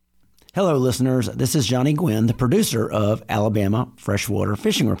Hello, listeners. This is Johnny Gwynn, the producer of Alabama Freshwater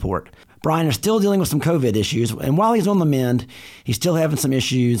Fishing Report. Brian is still dealing with some COVID issues, and while he's on the mend, he's still having some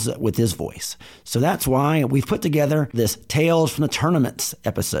issues with his voice. So that's why we've put together this Tales from the Tournaments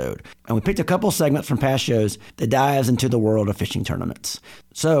episode, and we picked a couple segments from past shows that dives into the world of fishing tournaments.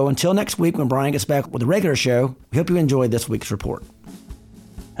 So until next week when Brian gets back with a regular show, we hope you enjoyed this week's report.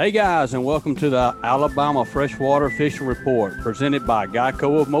 Hey guys, and welcome to the Alabama Freshwater Fishing Report, presented by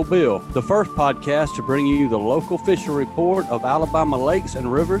Geico of Mobile, the first podcast to bring you the local fishing report of Alabama lakes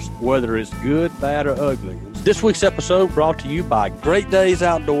and rivers, whether it's good, bad, or ugly. This week's episode brought to you by Great Days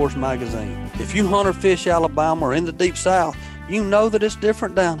Outdoors magazine. If you hunt or fish Alabama or in the Deep South, you know that it's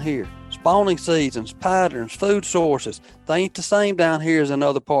different down here. Spawning seasons, patterns, food sources, they ain't the same down here as in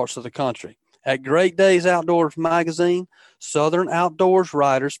other parts of the country. At Great Days Outdoors magazine, Southern outdoors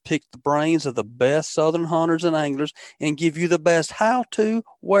writers pick the brains of the best Southern hunters and anglers and give you the best how-to,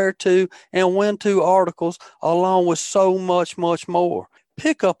 where-to, and when-to articles, along with so much, much more.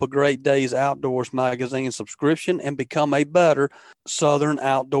 Pick up a Great Days Outdoors magazine subscription and become a better Southern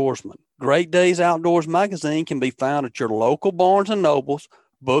outdoorsman. Great Days Outdoors magazine can be found at your local Barnes & Nobles,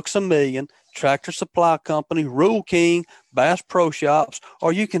 Books A Million, Tractor Supply Company, Rural King, Bass Pro Shops,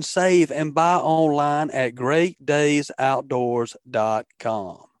 or you can save and buy online at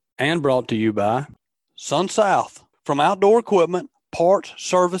greatdaysoutdoors.com. And brought to you by Sun South. From outdoor equipment, parts,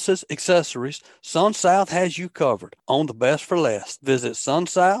 services, accessories, Sun South has you covered. Own the best for less. Visit Sun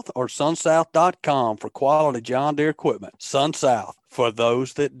South or sunsouth.com for quality John Deere equipment. Sun South, for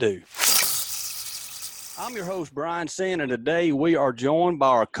those that do. I'm your host, Brian Sin, and today we are joined by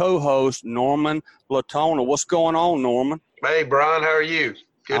our co-host, Norman Latona. What's going on, Norman? Hey, Brian, how are you?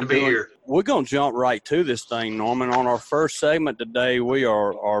 Good to be here. We're going to jump right to this thing, Norman. On our first segment today, we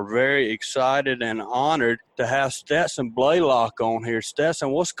are very excited and honored to have Stetson Blaylock on here. Stetson,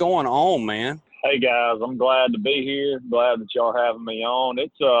 what's going on, man? Hey, guys, I'm glad to be here. Glad that y'all are having me on.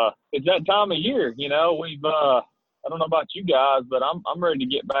 It's that time of year, you know. We've I don't know about you guys, but I'm ready to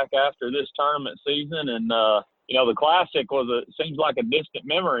get back after this tournament season. And, you know, the Classic seems like a distant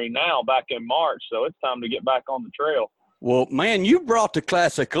memory now back in March. So it's time to get back on the trail. Well, man, you brought the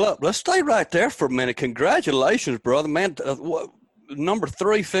Classic up. Let's stay right there for a minute. Congratulations, brother, man. Number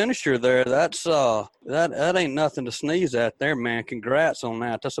 3 finisher there. That's that ain't nothing to sneeze at there, man. Congrats on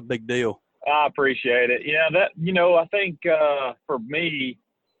that. That's a big deal. I appreciate it. Yeah, I think for me,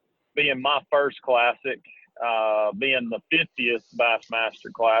 being my first Classic, being the 50th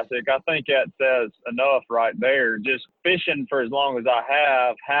Bassmaster Classic, I think that says enough right there. Just fishing for as long as I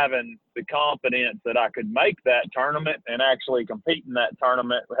have, having the confidence that I could make that tournament and actually compete in that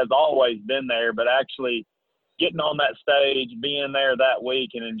tournament has always been there, but actually getting on that stage, being there that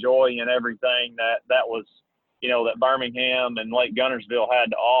week and enjoying everything that was, you know, that Birmingham and Lake Guntersville had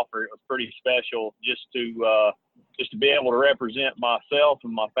to offer, it was pretty special just to be able to represent myself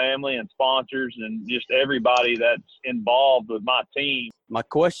and my family and sponsors and just everybody that's involved with my team. My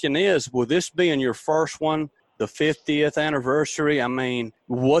question is, will this being your first one, the 50th anniversary, I mean,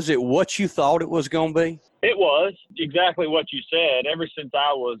 was it what you thought it was going to be? It was exactly what you said. Ever since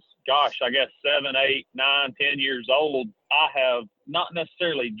I was, I guess 7, 8, 9, 10 years old, I have not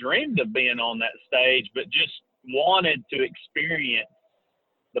necessarily dreamed of being on that stage, but just wanted to experience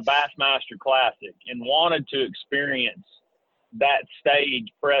the Bassmaster Classic and wanted to experience that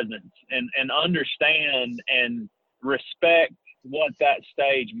stage presence and understand and respect what that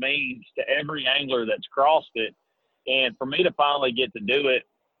stage means to every angler that's crossed it. And for me to finally get to do it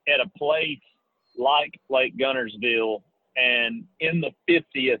at a place like Lake Guntersville and in the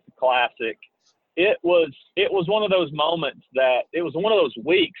 50th Classic, it was one of those moments that it was one of those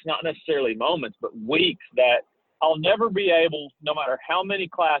weeks, not necessarily moments, but weeks that I'll never be able, no matter how many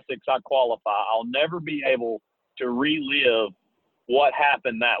Classics I qualify, I'll never be able to relive what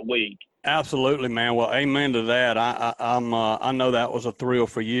happened that week. Absolutely, man. Well, amen to that. I know that was a thrill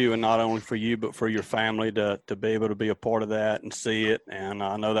for you, and not only for you, but for your family to be able to be a part of that and see it. And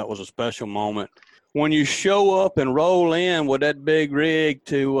I know that was a special moment. When you show up and roll in with that big rig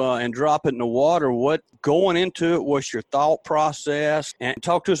and drop it in the water, what going into it was your thought process? And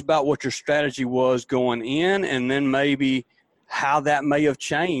talk to us about what your strategy was going in, and then maybe how that may have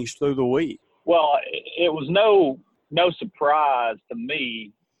changed through the week. Well, it was no surprise to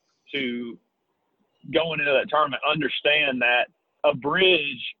me to go into that tournament, understand that a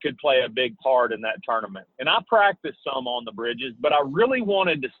bridge could play a big part in that tournament. And I practiced some on the bridges, but I really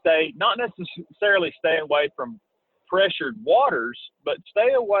wanted to not necessarily stay away from pressured waters, but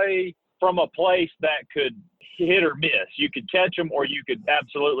stay away from a place that could hit or miss. You could catch them or you could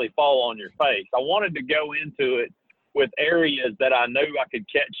absolutely fall on your face. I wanted to go into it with areas that I knew I could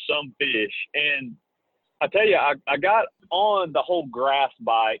catch some fish. And I tell you, I got on the whole grass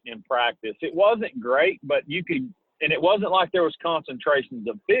bite in practice. It wasn't great, but you could, and it wasn't like there was concentrations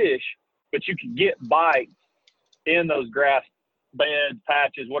of fish, but you could get bites in those grass beds,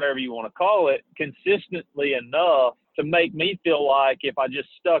 patches, whatever you want to call it, consistently enough to make me feel like if I just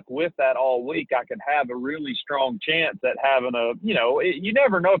stuck with that all week, I could have a really strong chance at having a, you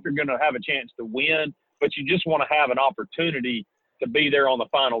never know if you're going to have a chance to win, but you just want to have an opportunity to be there on the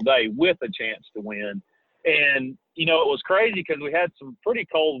final day with a chance to win. And, it was crazy because we had some pretty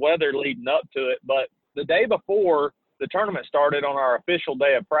cold weather leading up to it, but the day before the tournament started on our official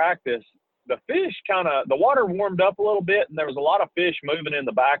day of practice, the water warmed up a little bit, and there was a lot of fish moving in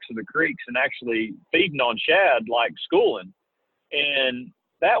the backs of the creeks and actually feeding on shad like schooling. And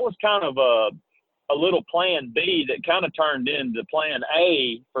that was kind of a little plan B that kind of turned into plan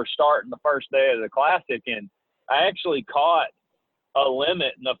A for starting the first day of the Classic. And I actually caught a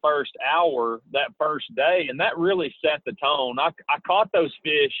limit in the first hour that first day, and that really set the tone. I caught those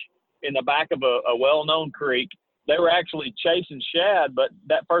fish in the back of a well-known creek. They were actually chasing shad, but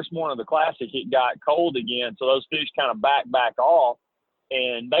that first morning of the Classic, it got cold again, so those fish kind of back off,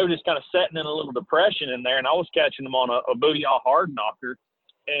 and they were just kind of setting in a little depression in there, and I was catching them on a booyah hard knocker,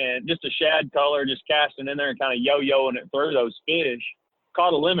 and just a shad color, just casting in there and kind of yo-yoing it through those fish.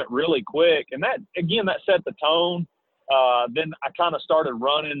 Caught a limit really quick, and that set the tone. Then I kind of started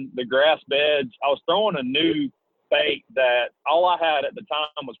running the grass beds. I was throwing a new bait that all I had at the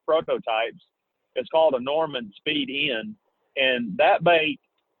time was prototypes. It's called a Norman Speed In, and that bait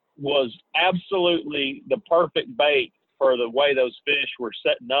was absolutely the perfect bait for the way those fish were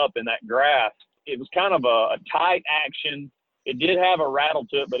setting up in that grass. It was kind of a tight action. It did have a rattle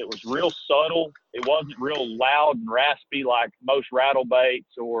to it, but it was real subtle. It wasn't real loud and raspy like most rattle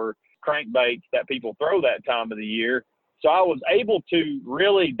baits or crankbaits that people throw that time of the year. So I was able to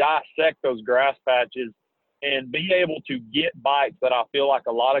really dissect those grass patches and be able to get bites that I feel like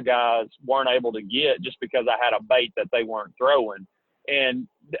a lot of guys weren't able to get just because I had a bait that they weren't throwing. And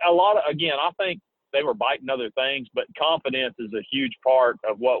I think they were biting other things, but confidence is a huge part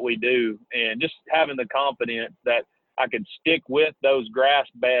of what we do. And just having the confidence that I could stick with those grass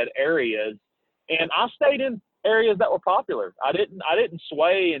bed areas. And I stayed in areas that were popular. I didn't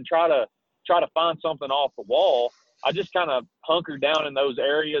sway and try to find something off the wall. I just kind of hunkered down in those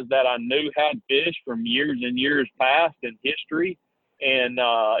areas that I knew had fish from years and years past in history, and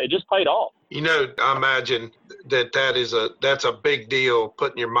it just paid off. I imagine that's a big deal,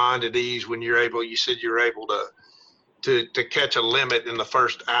 putting your mind at ease when you said you're able to catch a limit in the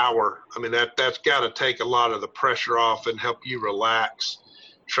first hour. I mean, that's got to take a lot of the pressure off and help you relax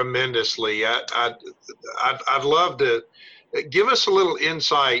tremendously. I'd love to give us a little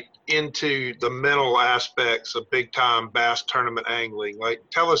insight into the mental aspects of big time bass tournament angling. Like,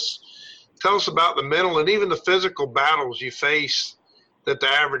 tell us about the mental and even the physical battles you face that the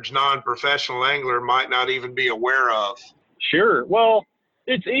average non-professional angler might not even be aware of. Sure. Well,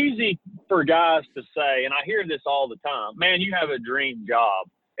 it's easy for guys to say, and I hear this all the time, man, you have a dream job,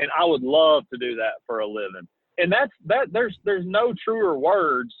 and I would love to do that for a living. And there's no truer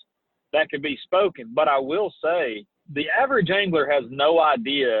words that could be spoken, but I will say, the average angler has no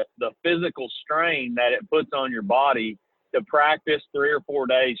idea the physical strain that it puts on your body to practice 3 or 4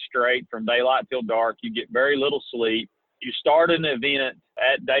 days straight from daylight till dark. You get very little sleep. You start an event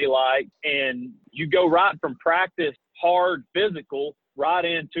at daylight, and you go right from practice, hard physical, right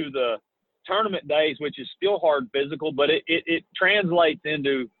into the tournament days, which is still hard physical, but it translates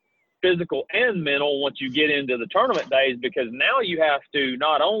into physical and mental once you get into the tournament days, because now you have to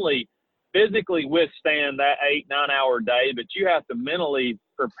not only physically withstand that 8-9 hour day, but you have to mentally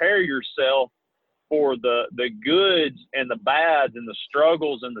prepare yourself for the goods and the bads and the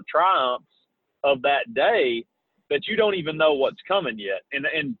struggles and the triumphs of that day that you don't even know what's coming yet.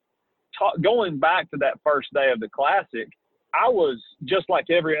 And going back to that first day of the Classic, I was just like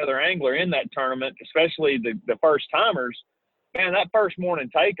every other angler in that tournament, especially the first timers. Man, that first morning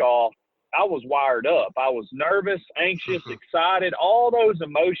takeoff, I was wired up. I was nervous, anxious, excited. All those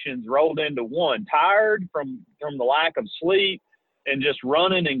emotions rolled into one. Tired from the lack of sleep and just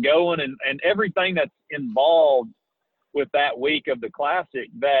running and going and everything that's involved with that week of the Classic,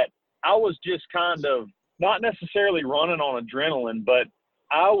 that I was just kind of not necessarily running on adrenaline, but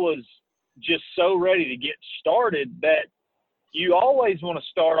I was just so ready to get started that you always want to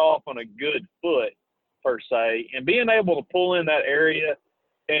start off on a good foot, per se, and being able to pull in that area.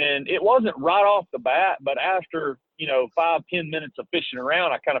 And it wasn't right off the bat, but after, 5-10 minutes of fishing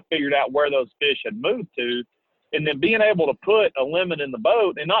around, I kind of figured out where those fish had moved to. And then being able to put a limit in the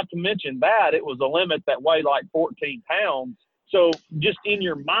boat, and not to mention that it was a limit that weighed like 14 pounds. So just in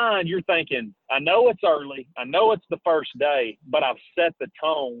your mind, you're thinking, I know it's early, I know it's the first day, but I've set the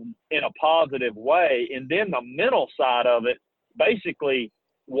tone in a positive way. And then the mental side of it basically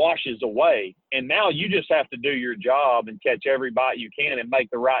washes away. And now you just have to do your job and catch every bite you can and make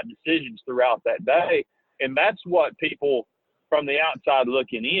the right decisions throughout that day. And that's what people from the outside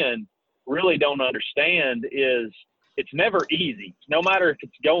looking in really don't understand is it's never easy, no matter if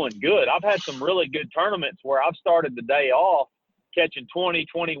it's going good. I've had some really good tournaments where I've started the day off catching 20,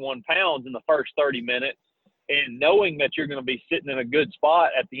 21 pounds in the first 30 minutes and knowing that you're going to be sitting in a good spot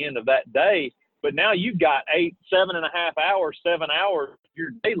at the end of that day. But now you've got 7 hours of your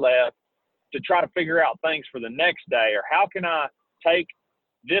day left to try to figure out things for the next day, or how can I take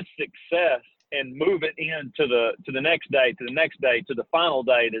this success and move it into the next day, to the final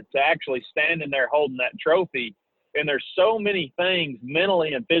day, to actually standing there holding that trophy. And there's so many things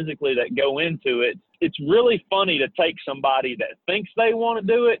mentally and physically that go into it. It's really funny to take somebody that thinks they want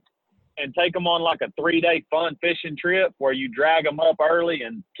to do it and take them on like a 3-day fun fishing trip where you drag them up early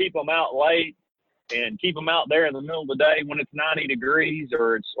and keep them out late and keep them out there in the middle of the day when it's 90 degrees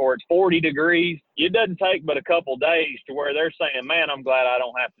or it's 40 degrees. It doesn't take but a couple days to where they're saying, man, I'm glad I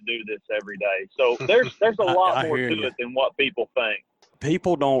don't have to do this every day. So there's a lot more to it than what people think.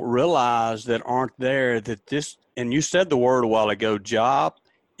 People don't realize that aren't there that this, and you said the word a while ago, job.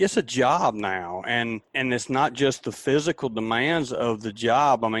 It's a job now, and it's not just the physical demands of the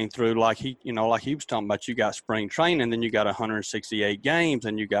job. I mean, through like he was talking about, you got spring training, then you got 168 games,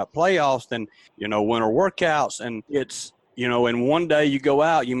 and you got playoffs, then winter workouts, and it's and one day you go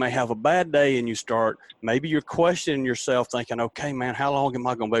out, you may have a bad day, and maybe you're questioning yourself, thinking, okay, man, how long am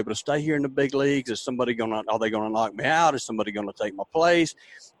I going to be able to stay here in the big leagues? Are they going to knock me out? Is somebody going to take my place?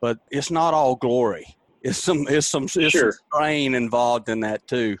 But it's not all glory. It's some strain involved in that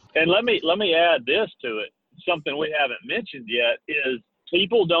too. And let me add this to it. Something we haven't mentioned yet is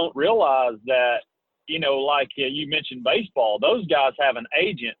people don't realize that, like you mentioned baseball, those guys have an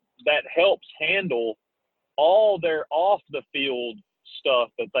agent that helps handle all their off the field stuff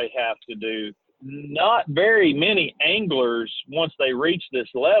that they have to do. Not very many anglers, once they reach this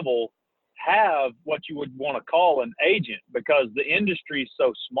level, have what you would want to call an agent, because the industry is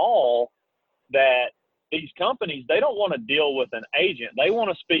so small that these companies, they don't want to deal with an agent. They want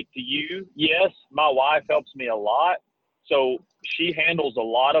to speak to you. Yes, my wife helps me a lot, so she handles a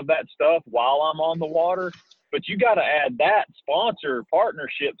lot of that stuff while I'm on the water. But you got to add that sponsor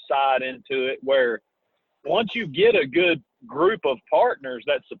partnership side into it, where once you get a good group of partners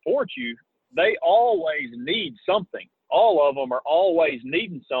that support you, they always need something. All of them are always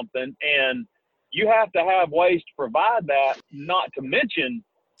needing something, and you have to have ways to provide that, not to mention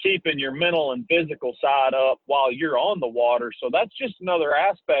keeping your mental and physical side up while you're on the water. So that's just another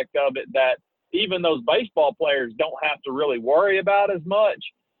aspect of it that even those baseball players don't have to really worry about as much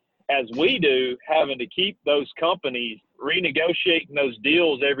as we do, having to keep those companies renegotiating those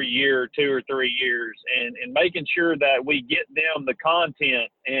deals every year, 2 or 3 years, and making sure that we get them the content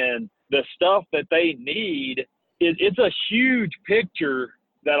and the stuff that they need. It's a huge picture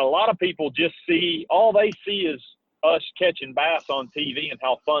that a lot of people just see. All they see is us catching bass on TV and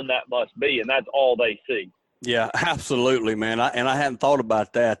how fun that must be, and that's all they see. Yeah, absolutely, man. I hadn't thought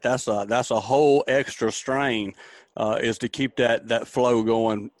about that. That's a whole extra strain, is to keep that flow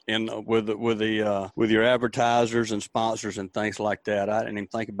going in with your advertisers and sponsors and things like that. I didn't even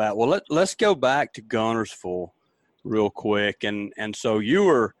think about it. Well, let's go back to Guntersville real quick, and so you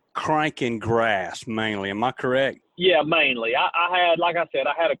were cranking grass mainly. Am I correct? Yeah, mainly. I had, like I said,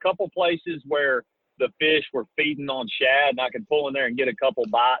 I had a couple places where the fish were feeding on shad, and I could pull in there and get a couple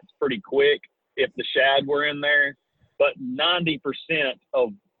bites pretty quick if the shad were in there. But 90% of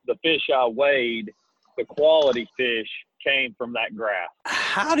the fish I weighed, the quality fish, came from that grass.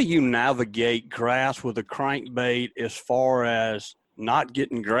 How do you navigate grass with a crankbait as far as not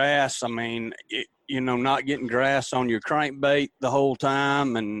getting grass? I mean, not getting grass on your crankbait the whole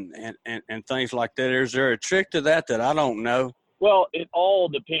time and things like that. Is there a trick to that I don't know? Well, it all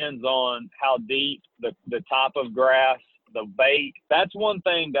depends on how deep, the type of grass, the bait. That's one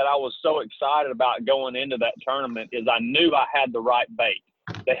thing that I was so excited about going into that tournament, is I knew I had the right bait.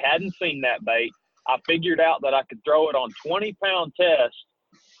 They hadn't seen that bait. I figured out that I could throw it on 20-pound test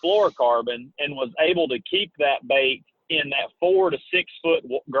fluorocarbon and was able to keep that bait in that 4 to 6 foot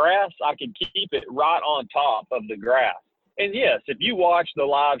grass. I could keep it right on top of the grass. And yes, if you watch the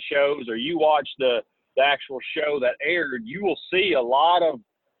live shows or you watch the actual show that aired, you will see a lot of,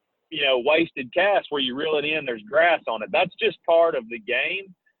 wasted casts where you reel it in, there's grass on it. That's just part of the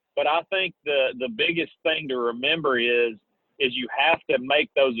game. But I think the biggest thing to remember is you have to make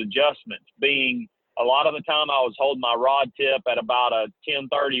those adjustments. Being a lot of the time I was holding my rod tip at about a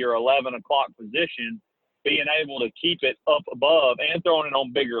 10:30 or 11 o'clock position, being able to keep it up above and throwing it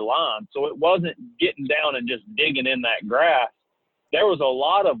on bigger lines. So it wasn't getting down and just digging in that grass. There was a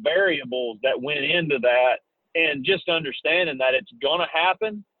lot of variables that went into that, and just understanding that it's going to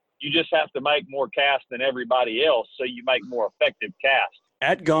happen. You just have to make more casts than everybody else so you make more effective casts.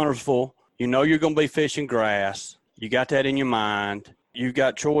 At Guntersville, you know you're going to be fishing grass. You got that in your mind. You've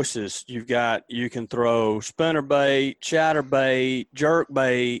got choices. You can throw spinnerbait, chatterbait,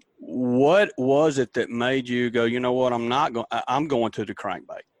 jerkbait. What was it that made you go, you know what, I'm going to the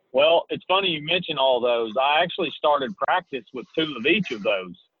crankbait? Well, it's funny you mention all those. I actually started practice with 2 of each of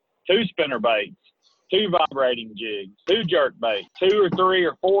those. 2 spinnerbaits, 2 vibrating jigs, 2 jerkbaits, 2 or 3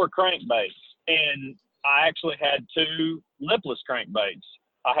 or 4 crankbaits. And I actually had 2 lipless crankbaits.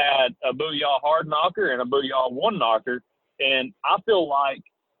 I had a Booyah hard knocker and a Booyah one knocker. And I feel like,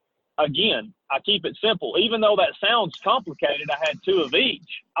 again, I keep it simple. Even though that sounds complicated, I had 2 of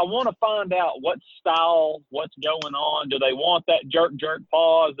each. I want to find out what style, what's going on. Do they want that jerk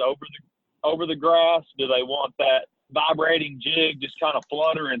pause over the grass? Do they want that vibrating jig just kind of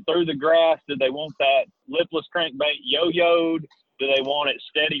fluttering through the grass? Do they want that lipless crankbait yo-yoed? Do they want it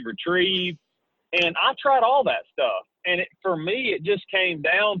steady retrieve? And I tried all that stuff. And for me, it just came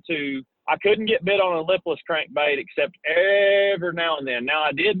down to I couldn't get bit on a lipless crankbait except every now and then. Now,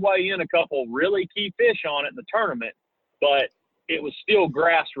 I did weigh in a couple really key fish on it in the tournament, but it was still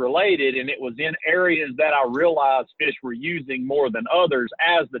grass related, and it was in areas that I realized fish were using more than others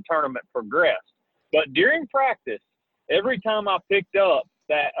as the tournament progressed. But during practice, every time I picked up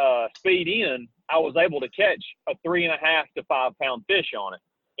that speed in, I was able to catch a 3.5 to 5 pound fish on it.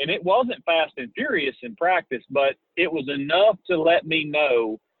 And it wasn't fast and furious in practice, but it was enough to let me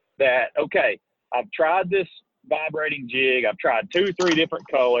know that, okay, I've tried this vibrating jig. I've tried 2, 3 different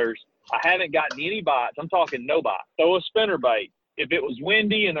colors. I haven't gotten any bites. I'm talking no bites. Throw a spinnerbait. If it was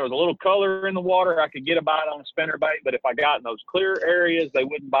windy and there was a little color in the water, I could get a bite on a spinnerbait. But if I got in those clear areas, they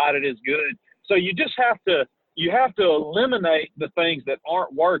wouldn't bite it as good. So you just have to eliminate the things that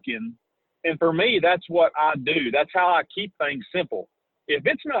aren't working. And for me, that's what I do. That's how I keep things simple. If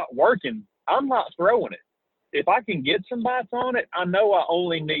it's not working, I'm not throwing it. If I can get some bites on it, I know I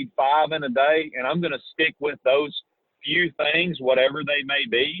only need 5 in a day, and I'm going to stick with those few things, whatever they may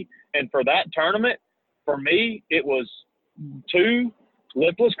be. And for that tournament, for me, it was 2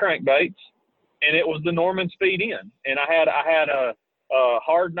 lipless crankbaits, and it was the Norman Speed In. And I had a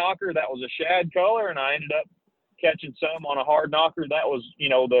hard knocker that was a shad color, and I ended up catching some on a hard knocker that was,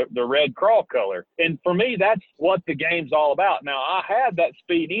 the red crawl color. And for me, that's what the game's all about. Now, I had that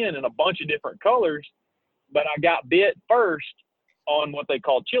Speed In a bunch of different colors, but I got bit first on what they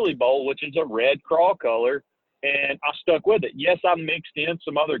call chili bowl, which is a red crawl color, and I stuck with it. Yes, I mixed in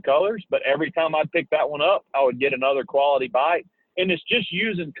some other colors, but every time I'd pick that one up, I would get another quality bite. And it's just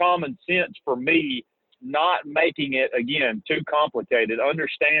using common sense for me, not making it, again, too complicated.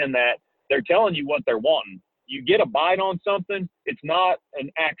 Understand that they're telling you what they're wanting. You get a bite on something, it's not an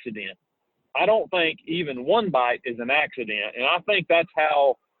accident. I don't think even one bite is an accident, and I think that's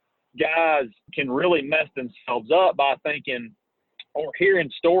how guys can really mess themselves up by thinking or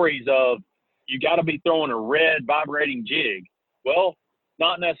hearing stories of you got to be throwing a red vibrating jig. Well,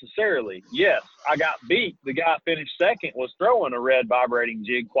 not necessarily. Yes, I got beat. The guy finished second was throwing a red vibrating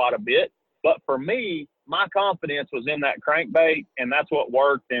jig quite a bit. But for me, my confidence was in that crankbait, and that's what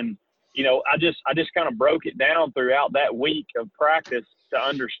worked. And, I just kind of broke it down throughout that week of practice to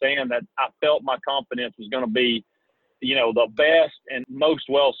understand that I felt my confidence was going to be the best and most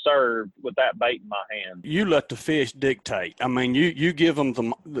well served with that bait in my hand. You let the fish dictate. I mean, you give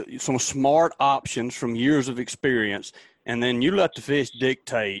them some smart options from years of experience, and then you let the fish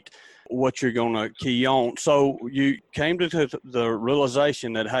dictate what you're going to key on. So you came to the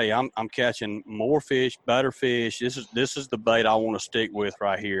realization that, hey, I'm catching more fish, better fish. This is the bait I want to stick with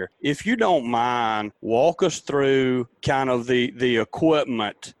right here. If you don't mind, walk us through kind of the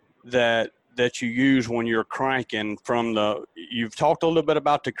equipment that you use when you're cranking you've talked a little bit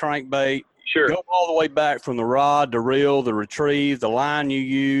about the crankbait. Sure. Go all the way back from the rod, the reel, the retrieve, the line you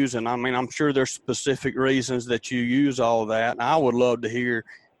use. And I mean, I'm sure there's specific reasons that you use all that. And I would love to hear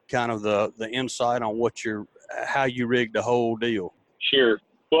kind of the insight on how you rigged the whole deal. Sure.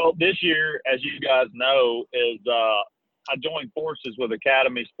 Well, this year, as you guys know, is I joined forces with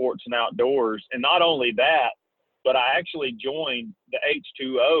Academy Sports and Outdoors. And not only that, but I actually joined the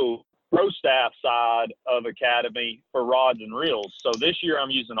H2O pro staff side of Academy for rods and reels. So this year I'm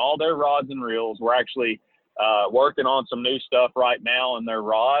using all their rods and reels. We're actually working on some new stuff right now in their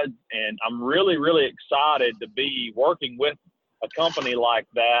rods. And I'm really, really excited to be working with a company like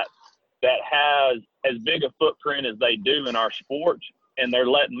that has as big a footprint as they do in our sport. And they're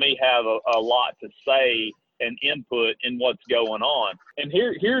letting me have a lot to say and input in what's going on. And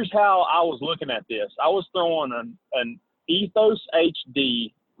here's how I was looking at this. I was throwing an Ethos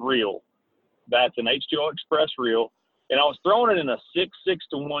HD reel. That's an H2O Express reel. And I was throwing it in a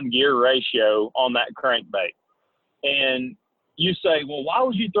 6:6-to-1 gear ratio on that crankbait. And you say, well, why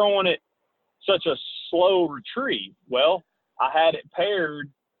was you throwing it such a slow retrieve? Well, I had it paired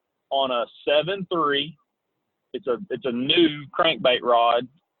on a 7.3. It's a new crankbait rod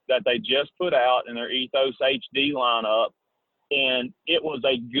that they just put out in their Ethos HD lineup. And it was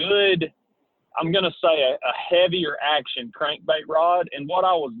a good, I'm going to say a heavier action crankbait rod. And what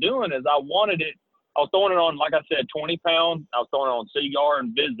I was doing is I was throwing it on, like I said, 20 pounds. I was throwing it on Seaguar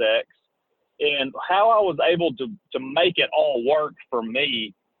and VizX. And how I was able to make it all work for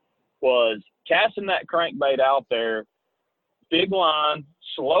me was casting that crankbait out there, big line,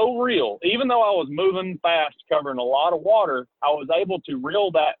 slow reel. Even though I was moving fast, covering a lot of water, I was able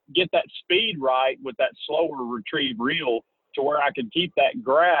to get that speed right with that slower retrieve reel to where I could keep that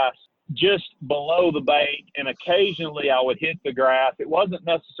grass just below the bait. And occasionally I would hit the grass. It wasn't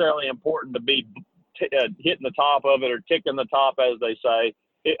necessarily important to be hitting the top of it or ticking the top, as they say.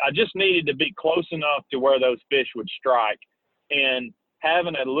 I just needed to be close enough to where those fish would strike. And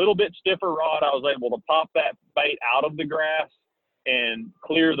having a little bit stiffer rod, I was able to pop that bait out of the grass and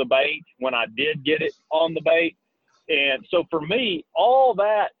clear the bait when I did get it on the bait. And so for me, all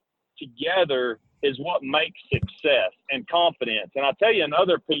that together is what makes success and confidence. And I'll tell you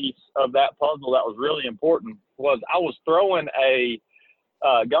another piece of that puzzle that was really important was I was throwing a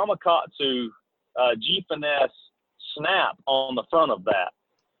Gamakatsu G-Finesse snap on the front of that.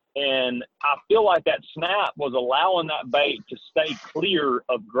 And I feel like that snap was allowing that bait to stay clear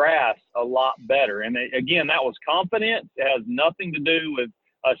of grass a lot better. And again, that was confidence. It has nothing to do with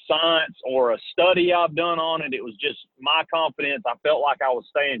a science or a study I've done on it. It was just my confidence. I felt like I was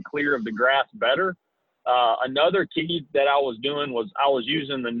staying clear of the grass better. Another key that I was doing was I was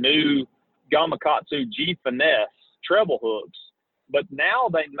using the new Gamakatsu G-Finesse treble hooks, but now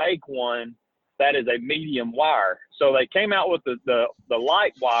they make one that is a medium wire. So they came out with the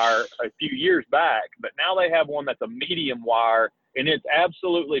light wire a few years back, but now they have one that's a medium wire, and it's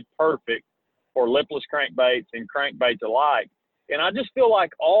absolutely perfect for lipless crankbaits and crankbaits alike. And I just feel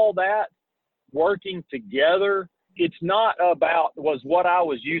like all that working together, it's not about was what I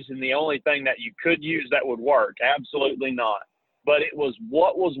was using the only thing that you could use that would work. Absolutely not. But it was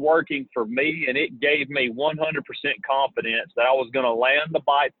what was working for me, and it gave me 100% confidence that I was going to land the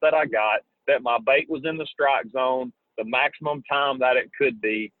bites that I got, that my bait was in the strike zone, the maximum time that it could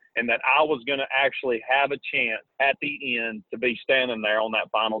be, and that I was going to actually have a chance at the end to be standing there on that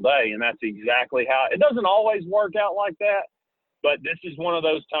final day. And that's exactly how it doesn't always work out like that, but this is one of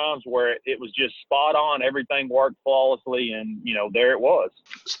those times where it was just spot on. Everything worked flawlessly, and, there it was.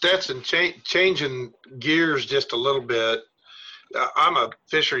 Stetson, changing gears just a little bit. I'm a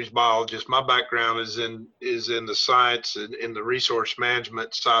fisheries biologist. My background is in the science and in the resource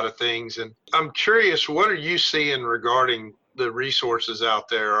management side of things. And I'm curious, what are you seeing regarding the resources out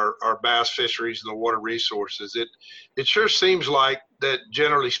there, our bass fisheries and the water resources? It sure seems like that,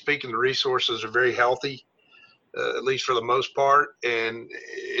 generally speaking, the resources are very healthy, at least for the most part. And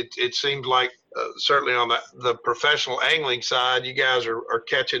it seems like certainly on the professional angling side, you guys are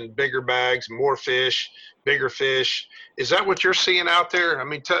catching bigger bags, more fish, bigger fish. Is that what you're seeing out there? I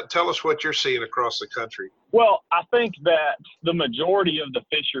mean, tell us what you're seeing across the country. Well, I think that the majority of the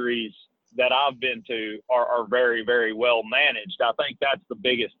fisheries that I've been to are very, very well managed. I think that's the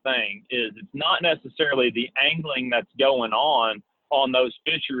biggest thing, is it's not necessarily the angling that's going on those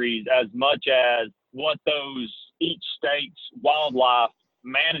fisheries as much as what those each state's wildlife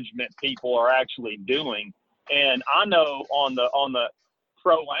management people are actually doing. And I know on the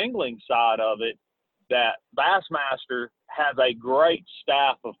pro angling side of it, that Bassmaster has a great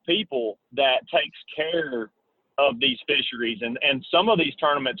staff of people that takes care of these fisheries. And some of these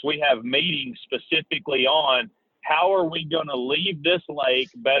tournaments, we have meetings specifically on how are we going to leave this lake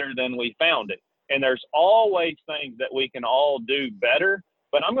better than we found it. And there's always things that we can all do better.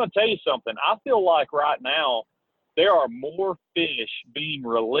 But I'm going to tell you something. I feel like right now there are more fish being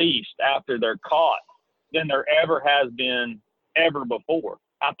released after they're caught than there ever has been ever before.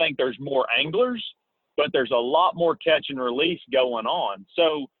 I think there's more anglers, but there's a lot more catch and release going on.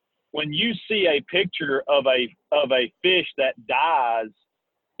 So when you see a picture of a fish that dies,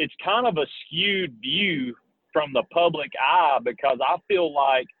 it's kind of a skewed view from the public eye, because I feel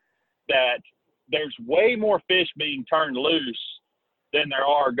like that there's way more fish being turned loose than there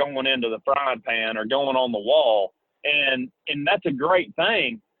are going into the frying pan or going on the wall. And that's a great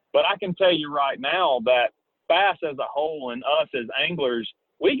thing. But I can tell you right now that bass as a whole and us as anglers,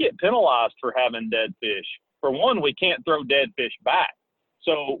 we get penalized for having dead fish. For one, we can't throw dead fish back.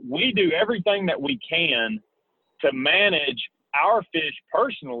 So we do everything that we can to manage our fish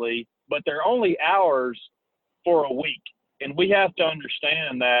personally, but they're only ours for a week. And we have to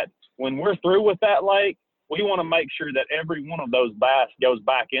understand that when we're through with that lake, we want to make sure that every one of those bass goes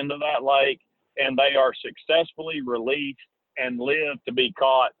back into that lake and they are successfully released and live to be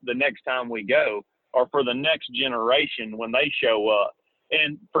caught the next time we go, or for the next generation when they show up.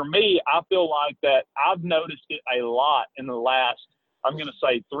 And for me, I feel like that I've noticed it a lot in the last, I'm going to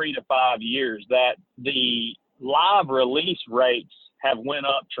say 3 to 5 years, that the live release rates have went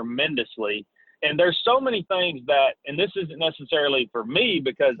up tremendously. And there's so many things that, and this isn't necessarily for me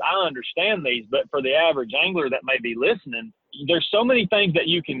because I understand these, but for the average angler that may be listening, there's so many things that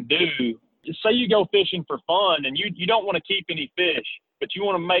you can do. Just say you go fishing for fun and you don't want to keep any fish, but you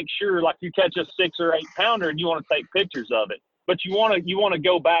want to make sure, like you catch a 6 or 8 pounder and you want to take pictures of it. But you want to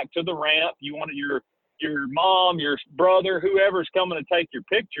go back to the ramp. You want your mom, your brother, whoever's coming to take your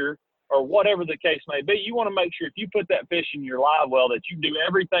picture, or whatever the case may be. You want to make sure if you put that fish in your live well that you do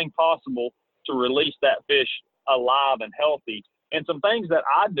everything possible to release that fish alive and healthy. And some things that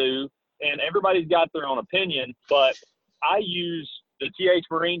I do, and everybody's got their own opinion, but I use the TH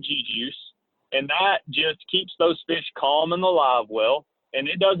Marine G Juice, and that just keeps those fish calm in the live well. And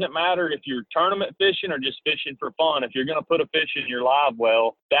it doesn't matter if you're tournament fishing or just fishing for fun. If you're going to put a fish in your live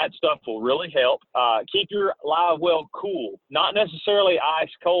well, that stuff will really help. Keep your live well cool, not necessarily ice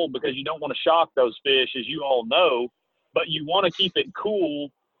cold because you don't want to shock those fish, as you all know, but you want to keep it cool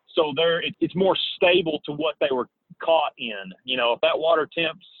so it's more stable to what they were caught in. You know, if that water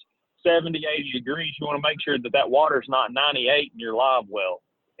temp's 70, 80 degrees, you want to make sure that water's not 98 in your live well.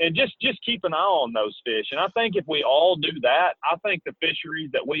 And just keep an eye on those fish. And I think if we all do that, I think the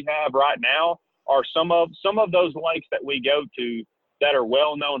fisheries that we have right now are some of those lakes that we go to that are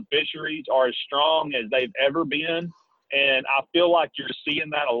well-known fisheries are as strong as they've ever been. And I feel like you're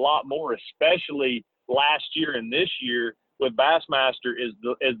seeing that a lot more, especially last year and this year with Bassmaster is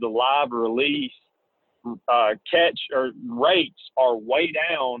the live release catch or rates are way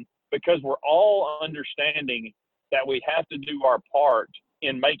down because we're all understanding that we have to do our part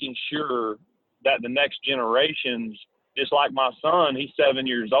in making sure that the next generations, just like my son, he's 7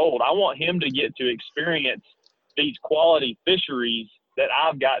 years old. I want him to get to experience these quality fisheries that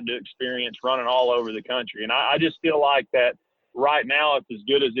I've gotten to experience running all over the country. And I just feel like that right now it's as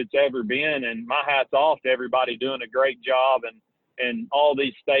good as it's ever been. And my hat's off to everybody doing a great job and all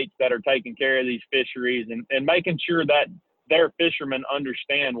these states that are taking care of these fisheries and making sure that their fishermen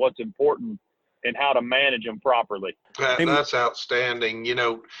understand what's important and how to manage them properly. That's outstanding. You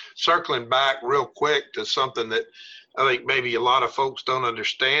know, circling back real quick to something that I think maybe a lot of folks don't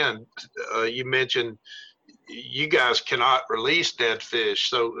understand. You mentioned you guys cannot release dead fish.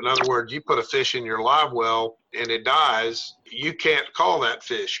 So in other words, you put a fish in your live well and it dies, you can't call that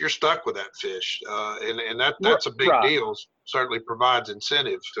fish. You're stuck with that fish. And that's a big deal. Certainly provides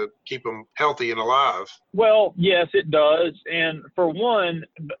incentive to keep them healthy and alive. Well, yes, it does. And for one,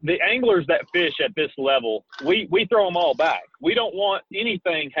 the anglers that fish at this level, we throw them all back. We don't want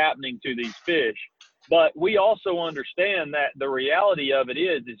anything happening to these fish. But we also understand that the reality of it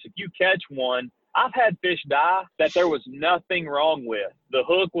is if you catch one, I've had fish die that there was nothing wrong with. The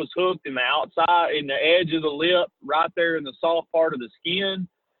hook was hooked in the outside, in the edge of the lip, right there in the soft part of the skin.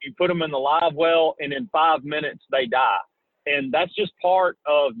 You put them in the live well, and in 5 minutes, they die. And that's just part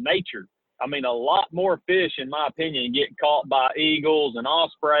of nature. I mean, a lot more fish, in my opinion, get caught by eagles and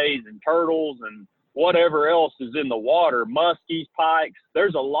ospreys and turtles and whatever else is in the water, muskies, pikes.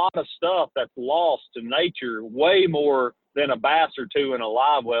 There's a lot of stuff that's lost to nature, way more than a bass or two in a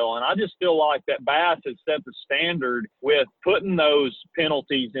live well. And I just feel like that bass has set the standard with putting those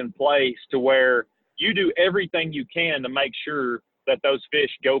penalties in place to where you do everything you can to make sure that those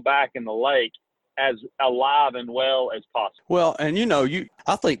fish go back in the lake as alive and well as possible. Well, and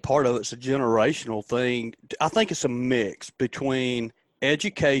I think part of it's a generational thing. I think it's a mix between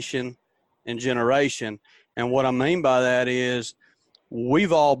education and generation. And what I mean by that is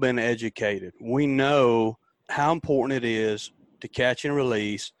we've all been educated. We know how important it is to catch and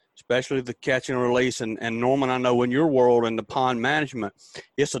release, especially the catch and release. And Norman, I know in your world in the pond management,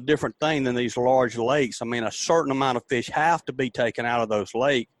 it's a different thing than these large lakes. I mean, a certain amount of fish have to be taken out of those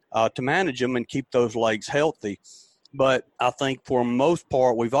lakes to manage them and keep those lakes healthy. But I think for the most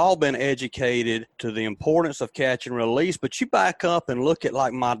part, we've all been educated to the importance of catch and release. But you back up and look at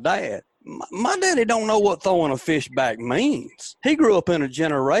like my dad. My daddy don't know what throwing a fish back means. He grew up in a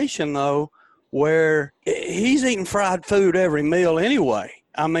generation, though, where he's eating fried food every meal anyway.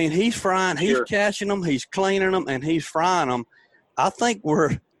 I mean, he's frying, he's catching them, he's cleaning them, and he's frying them. I think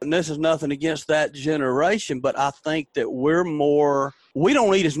and this is nothing against that generation, but I think that we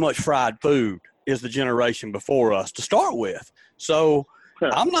don't eat as much fried food as the generation before us to start with. So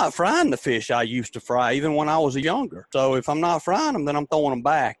I'm not frying the fish I used to fry even when I was younger. So if I'm not frying them, then I'm throwing them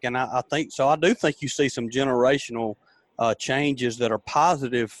back. And I think so. I do think you see some generational changes that are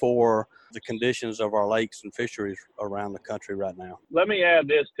positive for the conditions of our lakes and fisheries around the country right now. Let me add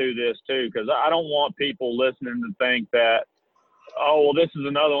this too, because I don't want people listening to think that, oh, well, this is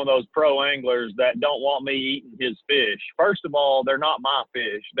another one of those pro anglers that don't want me eating his fish. First of all, they're not my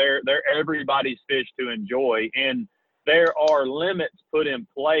fish. They're everybody's fish to enjoy. And there are limits put in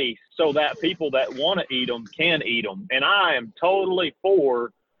place so that people that want to eat them can eat them. And I am totally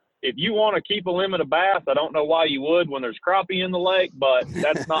for, if you want to keep a limit of bass, I don't know why you would when there's crappie in the lake, but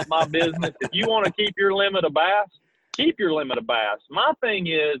that's not my business. If you want to keep your limit of bass, keep your limit of bass. My thing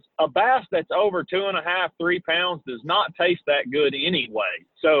is, a bass that's over 2.5, 3 pounds does not taste that good anyway.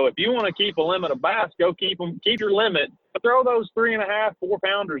 So if you want to keep a limit of bass, go keep your limit, but throw those 3.5, 4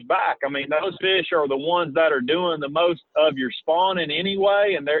 pounders back. I mean, those fish are the ones that are doing the most of your spawning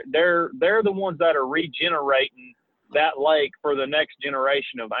anyway, and they're the ones that are regenerating that lake for the next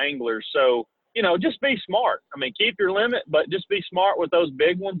generation of anglers. So, just be smart. I mean, keep your limit, but just be smart with those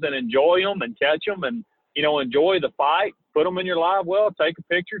big ones and enjoy them and catch them and, enjoy the fight, put them in your live well, take a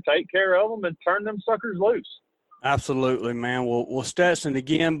picture, take care of them, and turn them suckers loose. Absolutely, man. Well, Stetson,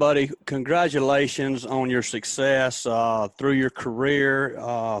 again, buddy, congratulations on your success through your career,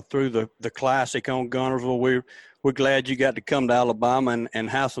 through the Classic on Guntersville. We're glad you got to come to Alabama and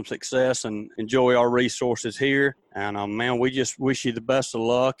have some success and enjoy our resources here. And, man, we just wish you the best of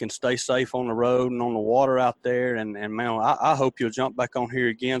luck and stay safe on the road and on the water out there. And man, I hope you'll jump back on here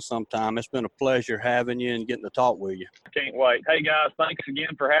again sometime. It's been a pleasure having you and getting to talk with you. Can't wait. Hey, guys, thanks again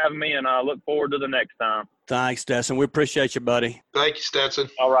for having me, and I look forward to the next time. Thanks, Stetson. We appreciate you, buddy. Thank you, Stetson.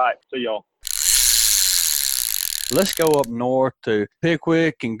 All right. See y'all. Let's go up north to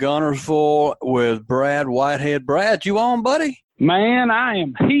Pickwick and Guntersville with Brad Whitehead. Brad, you on, buddy? Man, I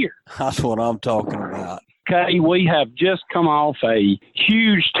am here. That's what I'm talking about. Okay, we have just come off a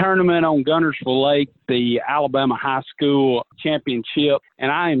huge tournament on Guntersville Lake, the Alabama High School Championship, and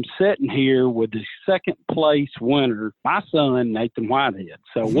I am sitting here with the second place winner, my son, Nathan Whitehead.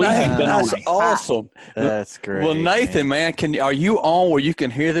 So we have been on a awesome. That's great. Well, Nathan, man, are you on where you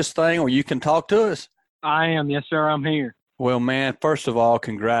can hear this thing or you can talk to us? I am. Yes, sir. I'm here. Well, man, first of all,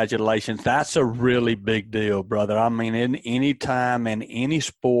 congratulations. That's a really big deal, brother. I mean, in any time, in any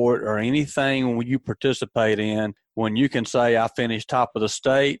sport or anything when you participate in, when you can say, I finished top of the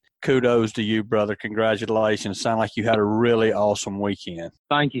state, kudos to you, brother. Congratulations. Sound like you had a really awesome weekend.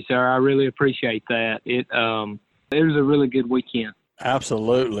 Thank you, sir. I really appreciate that. It was a really good weekend.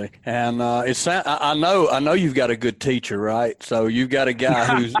 Absolutely, and I know you've got a good teacher, right? So you've got a guy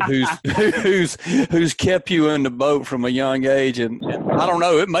who's kept you in the boat from a young age, and I don't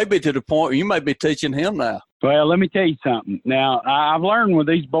know, it may be to the point where you may be teaching him now. Well, let me tell you something. Now, I've learned with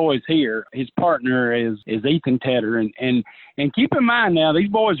these boys here. His partner is Ethan Tedder, and keep in mind now, these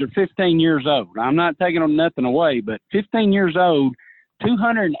boys are 15 years old. I'm not taking them nothing away, but 15 years old,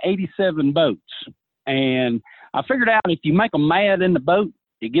 287 boats, and I figured out if you make them mad in the boat,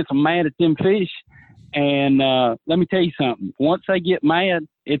 it gets them mad at them fish. And let me tell you something. Once they get mad,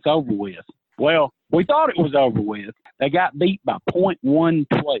 it's over with. Well, we thought it was over with. They got beat by .112.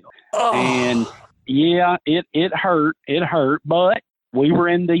 Oh. And, yeah, it hurt. It hurt. But we were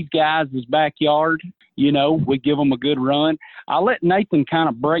in these guys' backyard. We give them a good run. I'll let Nathan kind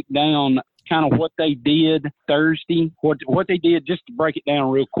of break down kind of what they did Thursday, what they did just to break it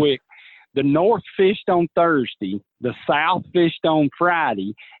down real quick. The North fished on Thursday, the South fished on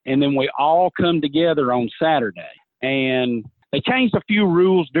Friday, and then we all come together on Saturday. And they changed a few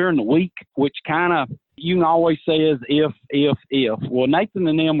rules during the week, which kind of, you can always say is if. Well, Nathan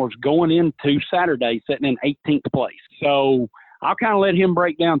and them was going into Saturday sitting in 18th place. So I'll kind of let him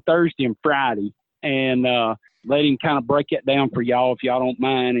break down Thursday and Friday and let him kind of break it down for y'all if y'all don't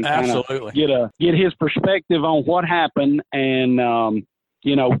mind, and kind of get his perspective on what happened. And,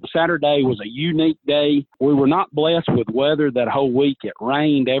 Saturday was a unique day. We were not blessed with weather that whole week. It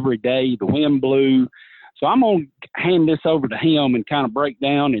rained every day. The wind blew. So I'm going to hand this over to him and kind of break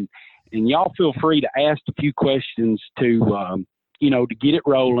down, and y'all feel free to ask a few questions to get it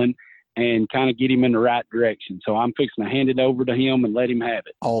rolling and kind of get him in the right direction. So I'm fixing to hand it over to him and let him have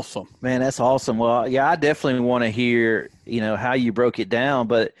it. Awesome. Man, that's awesome. Well, yeah, I definitely want to hear, how you broke it down,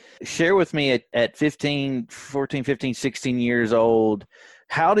 but share with me at 14, 15, 16 years old,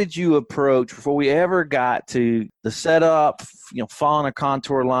 how did you approach, before we ever got to the setup, following a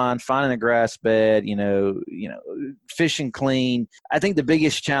contour line, finding a grass bed, fishing clean? I think the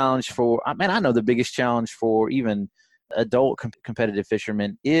biggest challenge I know the biggest challenge for even adult competitive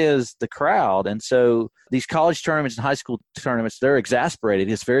fishermen is the crowd. And so these college tournaments and high school tournaments, they're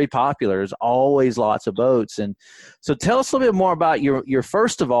exasperated. It's very popular. There's always lots of boats. And so tell us a little bit more about your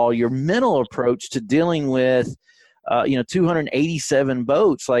first of all, your mental approach to dealing with 287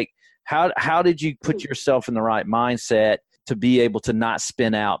 boats. Like how did you put yourself in the right mindset to be able to not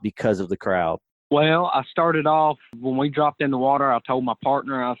spin out because of the crowd? Well, I started off when we dropped in the water. I told my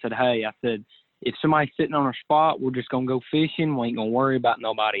partner, I said, if somebody's sitting on our spot, we're just going to go fishing. We ain't going to worry about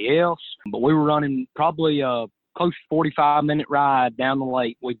nobody else. But we were running probably a close to 45-minute ride down the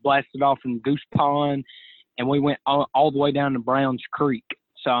lake. We blasted off from Goose Pond, and we went all the way down to Browns Creek.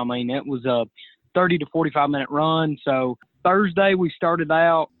 So, it was a 30 to 45-minute run. So Thursday we started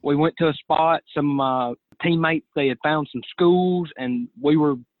out. We went to a spot. Some teammates, they had found some schools, and we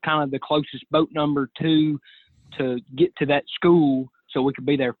were kind of the closest boat number 2 to get to that school so we could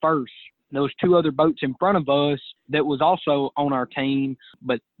be there first. There was 2 other boats in front of us that was also on our team,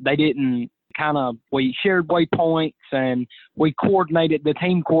 but they didn't we shared waypoints and we coordinated. The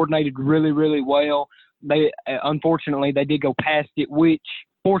team coordinated really, really well. Unfortunately, they did go past it, which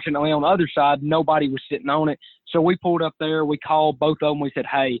fortunately on the other side, nobody was sitting on it. So we pulled up there. We called both of them. We said,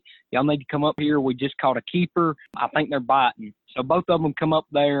 hey, y'all need to come up here. We just caught a keeper. I think they're biting. So both of them come up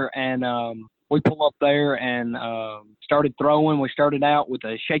there, and we pull up there and started throwing. We started out with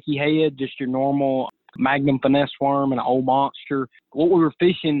a shaky head, just your normal Magnum finesse worm and an old monster. What we were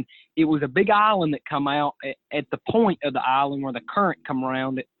fishing, it was a big island that come out at the point of the island where the current come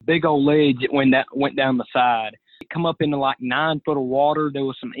around it. Big old ledge that went down the side. It come up into like 9 foot of water. There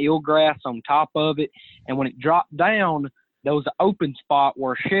was some eelgrass on top of it. And when it dropped down, there was an open spot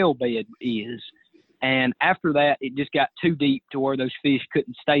where a shell bed is. And after that, it just got too deep to where those fish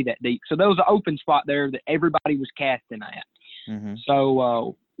couldn't stay that deep. So there was an open spot there that everybody was casting at. Mm-hmm.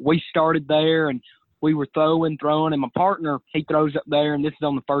 So we started there, and we were throwing, and my partner, he throws up there, and this is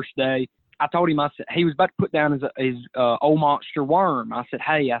on the first day. I told him, I said, he was about to put down his old monster worm. I said,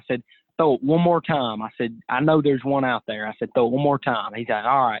 throw it one more time. I said, I know there's one out there. I said, throw it one more time. He said,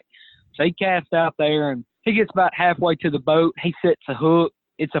 all right. So he cast out there, and he gets about halfway to the boat. He sets a hook.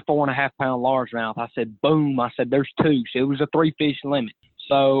 It's a 4.5-pound largemouth. I said, boom. I said, there's 2. So it was a 3-fish limit.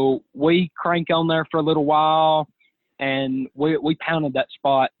 So we crank on there for a little while, and we pounded that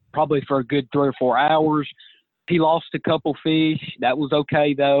spot probably for a good 3 or 4 hours. He lost a couple fish. That was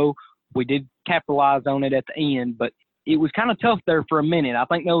okay, though. We did capitalize on it at the end, but it was kind of tough there for a minute. I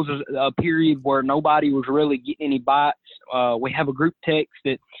think there was a period where nobody was really getting any bites. We have a group text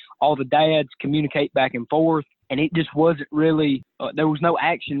that all the dads communicate back and forth, and it just wasn't really there was no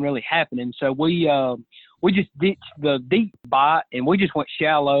action really happening. So we just ditched the deep bite, and we just went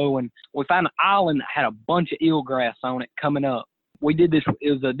shallow, and we found an island that had a bunch of eelgrass on it coming up. We did this.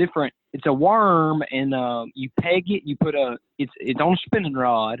 It's a worm, and you peg it. You put it's on a spinning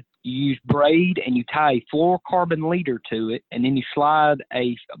rod. You use braid, and you tie a fluorocarbon leader to it, and then you slide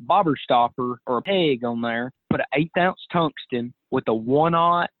a bobber stopper or a peg on there. Put an 1/8 ounce tungsten with a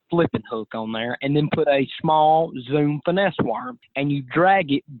 1/0 flipping hook on there, and then put a small Zoom finesse worm, and you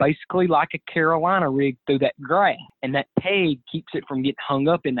drag it basically like a Carolina rig through that grass, and that peg keeps it from getting hung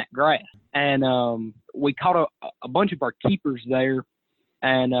up in that grass. And we caught a bunch of our keepers there,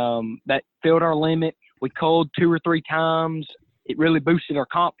 and that filled our limit. We culled 2 or 3 times. It really boosted our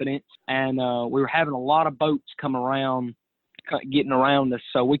confidence, and we were having a lot of boats come around, getting around us.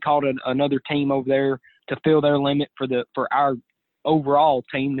 So we called another team over there to fill their limit for our overall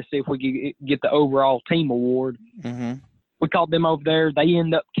team to see if we could get the overall team award. Mm-hmm. We called them over there. They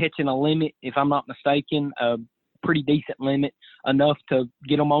end up catching a limit, if I'm not mistaken, a pretty decent limit, enough to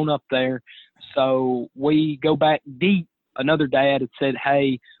get them on up there. So we go back deep. Another dad had said,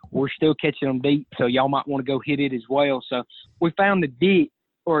 hey, we're still catching them deep, so y'all might want to go hit it as well. So we found a ditch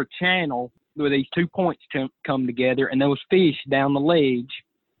or a channel where these 2 points come together, and there was fish down the ledge,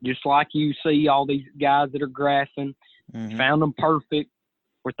 just like you see all these guys that are grassing. Mm-hmm. Found them perfect.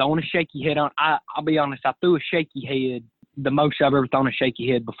 We're throwing a shaky head on. I'll be honest, I threw a shaky head the most I've ever thrown a shaky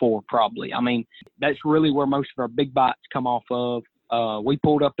head before, probably. I mean, that's really where most of our big bites come off of. We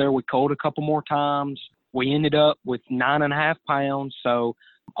pulled up there. We culled a couple more times. We ended up with 9.5 pounds. So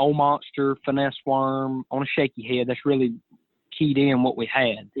old monster finesse worm on a shaky head. That's really keyed in what we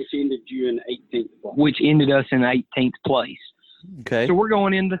had. Which ended you in 18th place. Which ended us in 18th place. Okay. So we're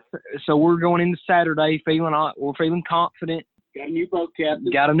going into Saturday we're feeling confident. Got a new boat captain.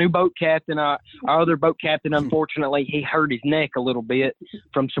 Got a new boat captain. Our other boat captain, unfortunately, he hurt his neck a little bit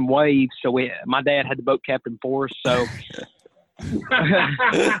from some waves. So my dad had the boat captain for us. So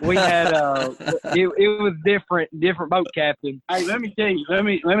we had it was different boat captain. Hey, let me tell you. Let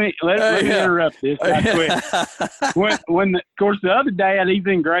me interrupt this right quick. Of course, the other dad, he's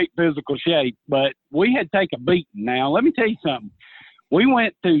in great physical shape, but we had to take a beating. Now, let me tell you something. We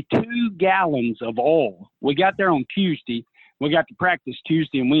went through 2 gallons of oil. We got there on Tuesday. We got to practice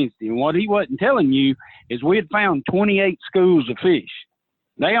Tuesday and Wednesday. And what he wasn't telling you is we had found 28 schools of fish.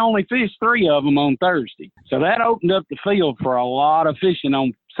 They only fished 3 of them on Thursday. So that opened up the field for a lot of fishing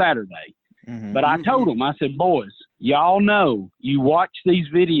on Saturday. Mm-hmm. But I told them, I said, boys, y'all know, you watch these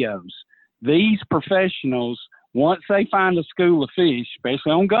videos. These professionals, once they find a school of fish,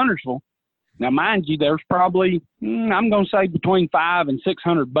 especially on Guntersville, now, mind you, there's probably, I'm going to say between 500 and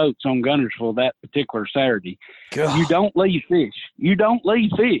 600 boats on Guntersville that particular Saturday. God. You don't leave fish. You don't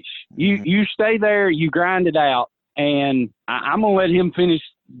leave fish. You stay there, you grind it out, and I'm going to let him finish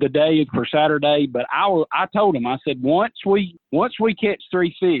the day for Saturday. But I told him, I said, once we catch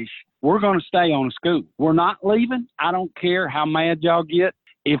 3 fish, we're going to stay on a school. We're not leaving. I don't care how mad y'all get.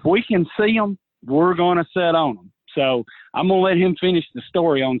 If we can see them, we're going to set on them. So I'm going to let him finish the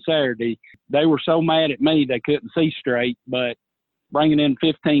story on Saturday. They were so mad at me they couldn't see straight, but bringing in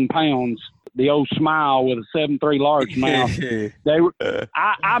 15 pounds, the old smile with a 7'3" large mouth,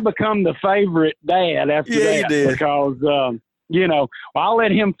 I become the favorite dad after that because, I'll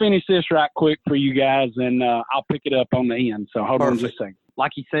let him finish this right quick for you guys, and I'll pick it up on the end. So hold on just a second.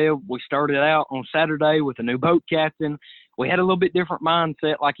 Like you said, we started out on Saturday with a new boat captain. We had a little bit different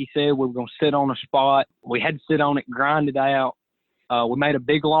mindset. Like you said, we were going to sit on a spot. We had to sit on it, grind it out. We made a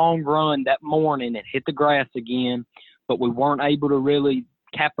big, long run that morning and hit the grass again, but we weren't able to really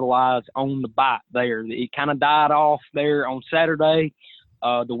capitalize on the bite there. It kind of died off there on Saturday.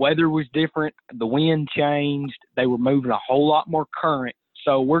 The weather was different. The wind changed. They were moving a whole lot more current.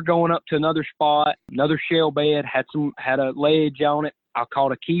 So we're going up to another spot, another shell bed, had a ledge on it. I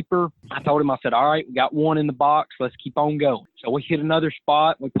called a keeper. I told him, I said, all right, we got 1 in the box. Let's keep on going. So we hit another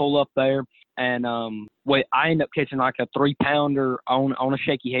spot. We pull up there, and I ended up catching like a 3-pounder on a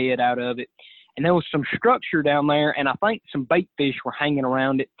shaky head out of it. And there was some structure down there, and I think some bait fish were hanging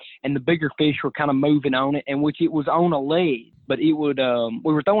around it, and the bigger fish were kind of moving on it, and which it was on a ledge. But it would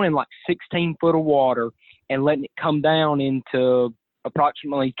we were throwing in like 16 foot of water and letting it come down into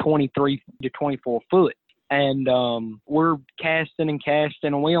approximately 23 to 24 foot. And we're casting,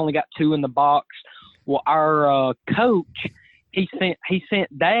 and we only got 2 in the box. Well, our coach, he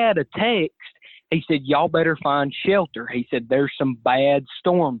sent Dad a text. He said, y'all better find shelter. He said, there's some bad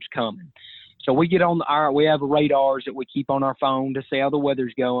storms coming. So we get on we have radars that we keep on our phone to see how the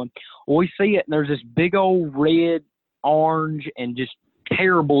weather's going. Well, we see it, and there's this big old red, orange, and just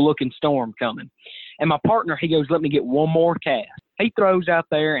terrible looking storm coming. And my partner, he goes, let me get 1 more cast. He throws out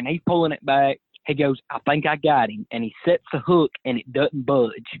there, and he's pulling it back. He goes, I think I got him. And he sets the hook, and it doesn't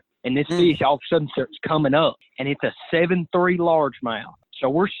budge. And this fish all of a sudden starts coming up, and it's a 7'3" largemouth. So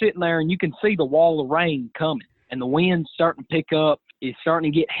we're sitting there, and you can see the wall of rain coming, and the wind's starting to pick up. It's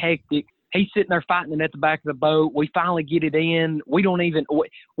starting to get hectic. He's sitting there fighting it at the back of the boat. We finally get it in. We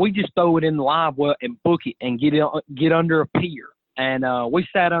just throw it in the live well and book it and get under a pier. And we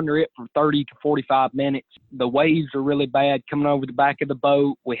sat under it for 30 to 45 minutes. The waves are really bad coming over the back of the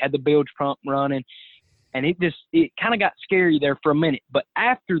boat. We had the bilge pump running, and it kind of got scary there for a minute. But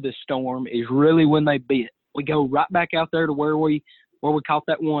after the storm is really when they bit. We go right back out there to where we caught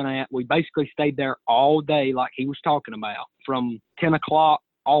that one at. We basically stayed there all day, like he was talking about, from 10 o'clock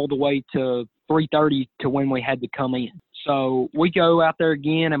all the way to 3:30 to when we had to come in. So we go out there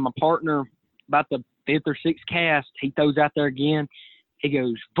again, and my partner, about the 5th or 6th cast, he throws out there again. He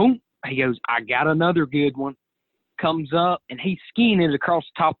goes, boom. He goes, I got another good one. Comes up, and he's skiing it across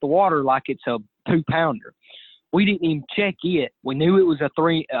the top of the water like it's a 2-pounder. We didn't even check it. We knew it was a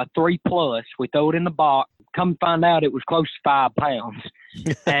 3 plus. We throw it in the box. Come find out it was close to 5 pounds.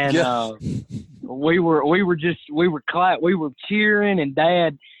 And we were cheering,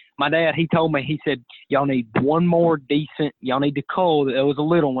 and my dad, he told me, he said, y'all need 1 more decent, y'all need to cull. There was a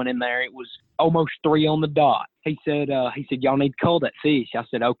little one in there. It was almost 3 on the dot. He said, y'all need to cull that fish. I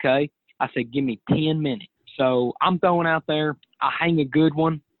said, okay. I said, give me 10 minutes. So I'm throwing out there. I hang a good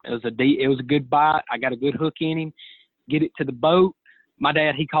one. It was a good bite. I got a good hook in him. Get it to the boat. My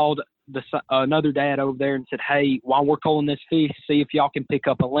dad, he called another dad over there and said, hey, while we're culling this fish, see if y'all can pick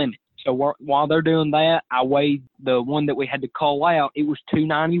up a limit. So while they're doing that, I weighed the one that we had to cull out. It was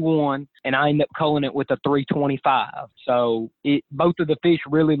 291, and I ended up culling it with a 325. So both of the fish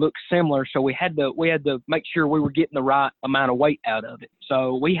really looked similar. So we had to make sure we were getting the right amount of weight out of it.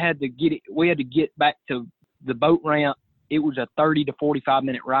 So we had to get back to the boat ramp. It was a 30 to 45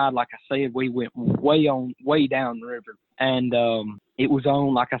 minute ride. Like I said, we went way down the river, and it was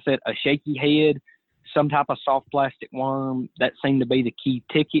on, like I said, a shaky head, some type of soft plastic worm. That seemed to be the key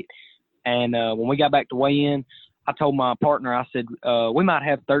ticket. And when we got back to weigh in, I told my partner, I said, we might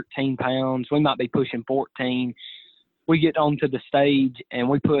have 13 pounds. We might be pushing 14. We get onto the stage,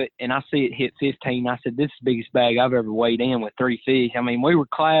 and I see it hit 15. I said, this is the biggest bag I've ever weighed in with 3 fish. I mean, we were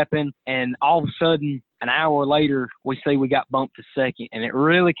clapping, and all of a sudden, an hour later, we see we got bumped to second, and it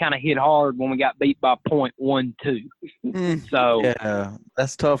really kind of hit hard when we got beat by 0.12. So yeah,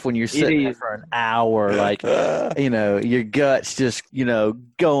 that's tough when you're sitting there for an hour, like, your gut's just,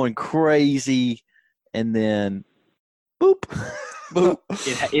 going crazy, and then boop. Boop.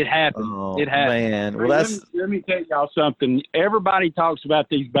 It happened. Oh, it happened. Man. Well, let me tell y'all something. Everybody talks about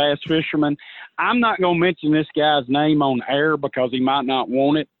these bass fishermen. I'm not going to mention this guy's name on air because he might not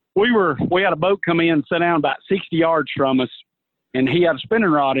want it. We had a boat come in and sit down about 60 yards from us, and he had a spinning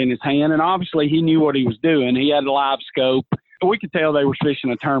rod in his hand, and obviously he knew what he was doing. He had a live scope. We could tell they were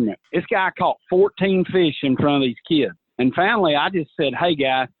fishing a tournament. This guy caught 14 fish in front of these kids. And finally, I just said, hey,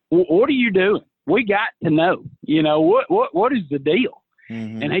 guy, what are you doing? We got to know, what is the deal?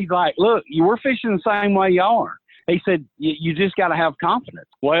 Mm-hmm. And he's like, look, we're fishing the same way you are. He said, you just got to have confidence.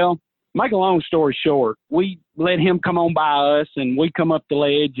 Well, make a long story short, we let him come on by us, and we come up the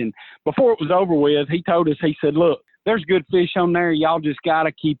ledge. And before it was over with, he told us, he said, look, there's good fish on there. Y'all just got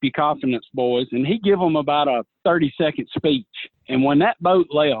to keep your confidence, boys. And he gave them about a 30-second speech. And when that boat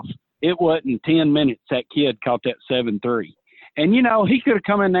left, it wasn't 10 minutes that kid caught that 7.3. And, he could have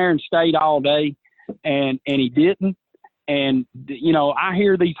come in there and stayed all day, and he didn't. And, I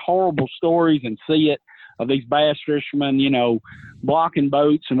hear these horrible stories and see it of these bass fishermen, blocking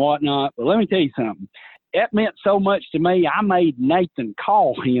boats and whatnot. But let me tell you something. It meant so much to me. I made Nathan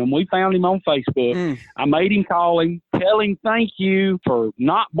call him. We found him on Facebook. I made him call him, tell him thank you for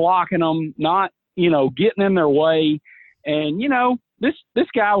not blocking them, not, getting in their way. And, this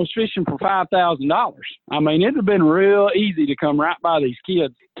guy was fishing for $5,000. I mean, it'd have been real easy to come right by these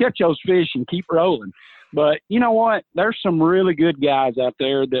kids, catch those fish, and keep rolling. But you know what? There's some really good guys out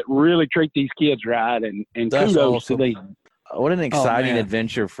there that really treat these kids right, and kudos awesome. to them. What an exciting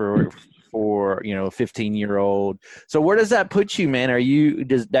adventure for a 15-year-old. So where does that put you, man?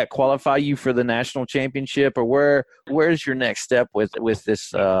 Does that qualify you for the national championship, or where's your next step with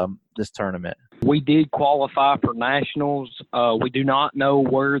this this tournament? We did qualify for nationals. We do not know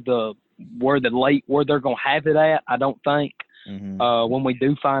where they're going to have it at. I don't think. Mm-hmm. When we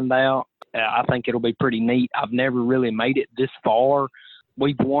do find out, I think it'll be pretty neat. I've never really made it this far.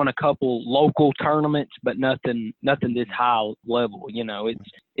 We've won a couple local tournaments, but nothing this high level.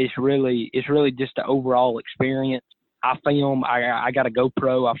 It's really just an overall experience. I film. I got a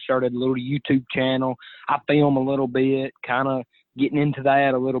GoPro. I've started a little YouTube channel. I film a little bit, kind of getting into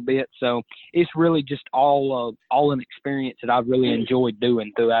that a little bit. So it's really just all an experience that I've really enjoyed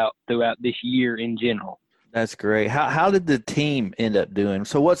doing throughout this year in general. That's great. How did the team end up doing?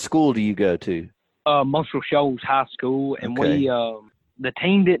 So what school do you go to? Muscle Shoals High School, and okay. The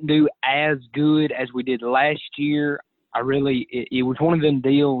team didn't do as good as we did last year. It was one of them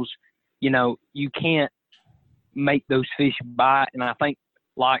deals, you can't make those fish bite. And I think,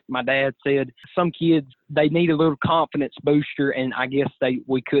 like my dad said, some kids, they need a little confidence booster, and I guess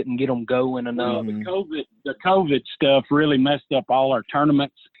we couldn't get them going enough. Well, the COVID stuff really messed up all our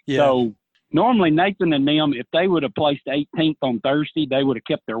tournaments. Yeah. So normally Nathan and them, if they would have placed 18th on Thursday, they would have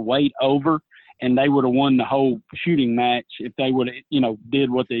kept their weight over, and they would have won the whole shooting match if they would have,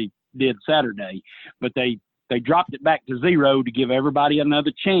 did what they did Saturday. But they dropped it back to 0 to give everybody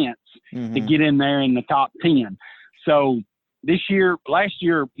another chance to get in there in the top 10. So last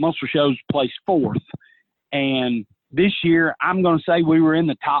year, Muscle Shoals placed 4th. And this year, I'm going to say we were in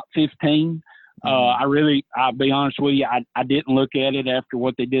the top 15. I'll be honest with you, I didn't look at it after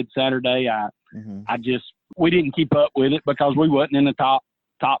what they did Saturday. We didn't keep up with it because we wasn't in the top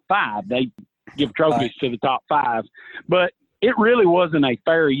 5. They give trophies to the top 5. But it really wasn't a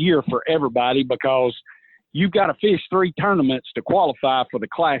fair year for everybody because you've got to fish 3 tournaments to qualify for the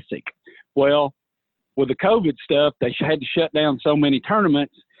Classic. Well, with the COVID stuff, they had to shut down so many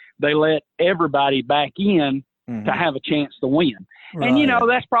tournaments. They let everybody back in to have a chance to win. Right. And,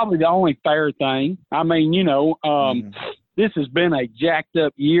 that's probably the only fair thing. I mean, this has been a jacked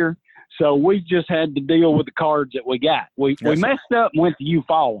up year. So we just had to deal with the cards that we got. We messed up and went to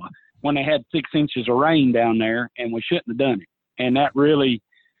Eufaula. when they had 6 inches of rain down there, and we shouldn't have done it. And that really,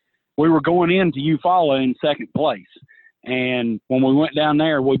 we were going into Eufaula in second place. And when we went down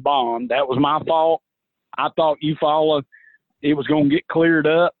there, we bombed. That was my fault. I thought Eufaula, it was going to get cleared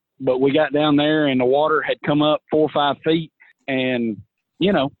up, but we got down there and the water had come up 4 or 5 feet, and,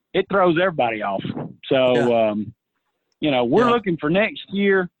 you know, it throws everybody off. So, you know, we're looking for next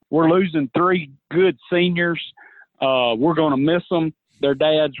year. We're losing 3 good seniors. We're going to miss them. Their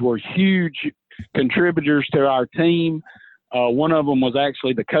dads were huge contributors to our team. One of them was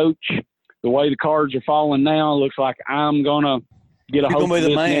actually the coach. The way the cards are falling now, it looks like I'm going to get a hold of this. You're going to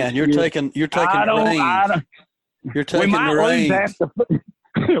be the man. You're taking the reins. You're taking the reins.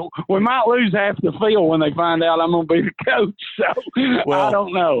 We might lose half the field when they find out I'm going to be the coach. So well, I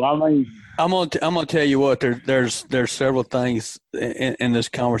don't know. I mean, I'm gonna tell you what. There's several things in this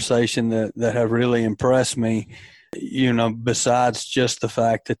conversation that have really impressed me. You know, besides just the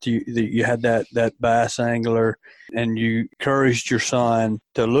fact that you had that bass angler and you encouraged your son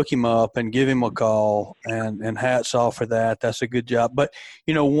to look him up and give him a call, and hats off for that. That's a good job. But,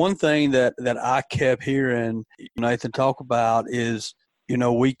 you know, one thing that I kept hearing Nathan talk about is, you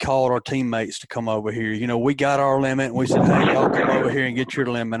know, we called our teammates to come over here. You know, we got our limit, and we said, hey, y'all come over here and get your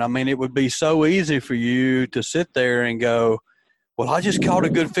limit. I mean, it would be so easy for you to sit there and go, well, I just caught a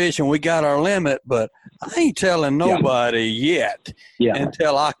good fish and we got our limit, but I ain't telling nobody yet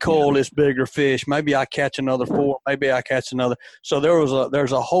until I call this bigger fish. Maybe I catch another 4, maybe I catch another. So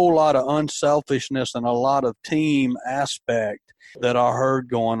there's a whole lot of unselfishness and a lot of team aspect that I heard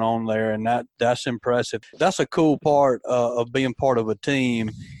going on there, and that's impressive. That's a cool part of being part of a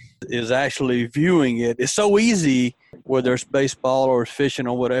team, is actually viewing it. It's so easy, whether it's baseball or fishing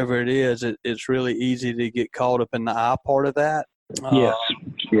or whatever it is, it's really easy to get caught up in the I part of that. Yes.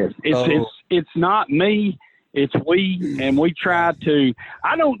 It's not me, it's we, and we try to.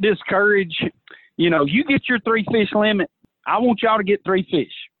 I don't discourage. You know, you get your 3 fish limit. I want y'all to get 3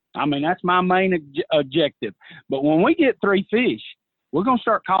 fish. I mean, that's my main objective. But when we get 3 fish, we're going to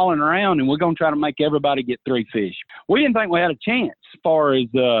start calling around, and we're going to try to make everybody get 3 fish. We didn't think we had a chance as far as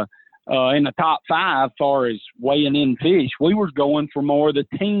in the top 5 as far as weighing in fish. We were going for more of the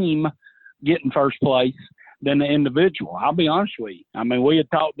team getting first place than the individual. I'll be honest with you. I mean, we had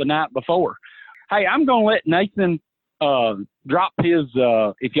talked the night before. Hey, I'm going to let Nathan drop his,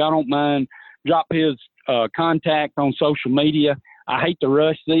 if y'all don't mind, drop his contact on social media. I hate to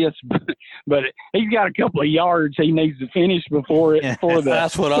rush this, but he's got a couple of yards he needs to finish before the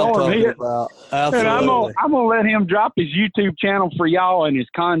That's what I'm talking about. Absolutely. And I'm gonna let him drop his YouTube channel for y'all and his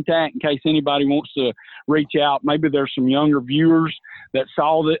contact in case anybody wants to reach out. Maybe there's some younger viewers that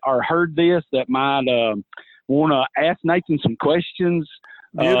saw that or heard this that might want to ask Nathan some questions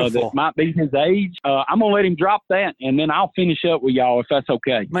that might be his age. I'm gonna let him drop that, and then I'll finish up with y'all if that's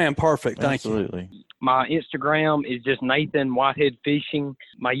okay. Man, perfect. Thank Absolutely. you. My Instagram is just Nathan Whitehead Fishing.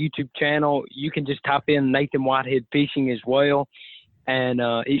 My YouTube channel, you can just type in Nathan Whitehead Fishing as well, and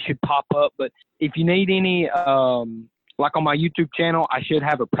it should pop up. But if you need any, like on my YouTube channel, I should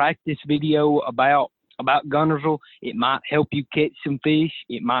have a practice video about Guntersville. It might help you catch some fish.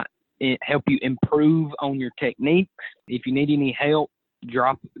 It might help you improve on your techniques. If you need any help,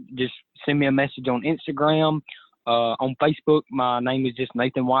 just send me a message on Instagram. On Facebook, my name is just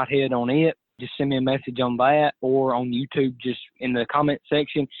Nathan Whitehead on it. Just send me a message on that, or on YouTube, just in the comment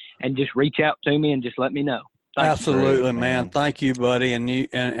section, and just reach out to me and just let me know. Absolutely, man. Thank you, buddy,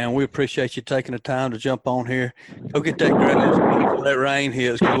 and we appreciate you taking the time to jump on here. Go get that grass before that rain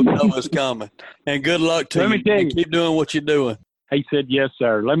hits, because we know it's coming. And good luck to you. Let me tell you. Keep doing what you're doing. He said, yes,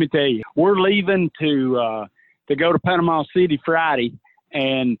 sir. Let me tell you, we're leaving to go to Panama City Friday,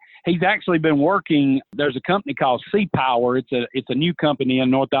 and he's actually been working. There's a company called Sea Power. It's a new company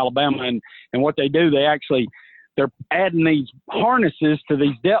in North Alabama, and what they do, they're adding these harnesses to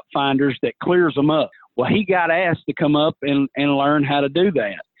these depth finders that clears them up. Well, he got asked to come up and learn how to do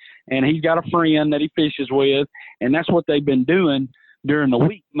that, and he's got a friend that he fishes with, and that's what they've been doing during the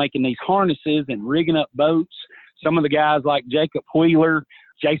week, making these harnesses and rigging up boats. Some of the guys like Jacob Wheeler,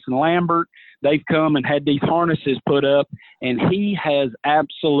 Jason Lambert, they've come and had these harnesses put up, and he has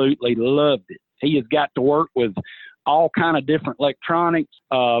absolutely loved it. He has got to work with all kind of different electronics.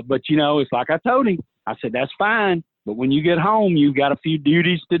 But, you know, it's like I told him. I said, that's fine. But when you get home, you've got a few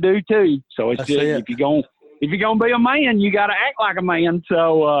duties to do, too. So it's if you're going to be a man, you got to act like a man.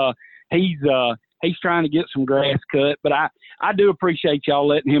 So he's trying to get some grass cut. But I do appreciate y'all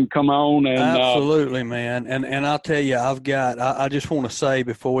letting him come on. And absolutely, man. And I'll tell you, I just want to say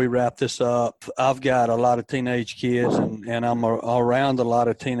before we wrap this up, I've got a lot of teenage kids, and I'm around a lot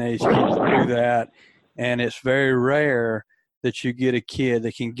of teenage kids that do that. And it's very rare that you get a kid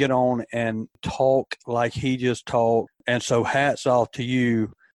that can get on and talk like he just talked. And so hats off to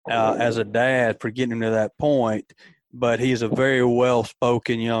you as a dad for getting him to that point. But he's a very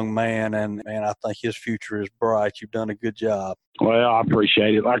well-spoken young man, and I think his future is bright. You've done a good job. Well, I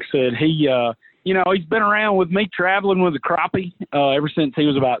appreciate it. Like I said, he's been around with me traveling with the crappie ever since he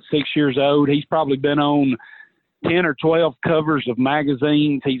was about 6 years old. He's probably been on 10 or 12 covers of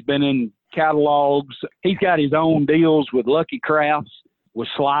magazines. He's been in catalogs. He's got his own deals with Lucky Crafts, with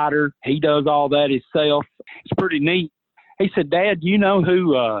Slider. He does all that himself. It's pretty neat. He said, Dad, do you know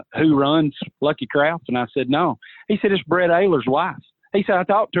who runs Lucky Crafts? And I said, no. He said, it's Brett Ayler's wife. He said, I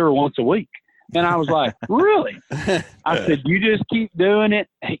talk to her once a week. And I was like, really? I said, you just keep doing it.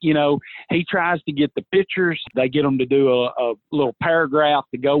 You know, he tries to get the pictures. They get him to do a little paragraph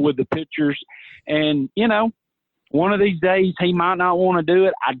to go with the pictures. And, you know, one of these days he might not want to do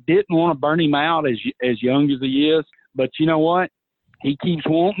it. I didn't want to burn him out as young as he is. But you know what? He keeps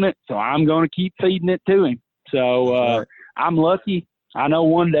wanting it, so I'm going to keep feeding it to him. So I'm lucky. I know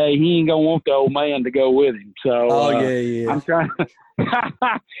one day he ain't going to want the old man to go with him. So I'm trying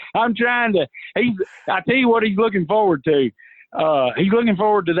to I tell you what he's looking forward to. He's looking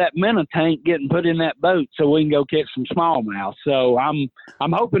forward to that minnow tank getting put in that boat so we can go catch some smallmouth. So I'm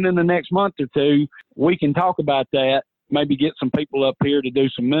hoping in the next month or two we can talk about that, maybe get some people up here to do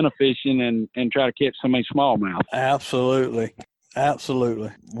some minnow fishing and try to catch some of these smallmouth. Absolutely.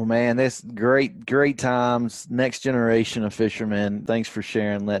 Absolutely. Well, man, that's great times. Next generation of fishermen. Thanks for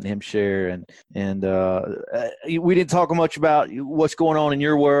sharing, letting him share. And we didn't talk much about what's going on in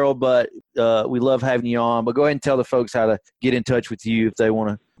your world, but we love having you on. But go ahead and tell the folks how to get in touch with you if they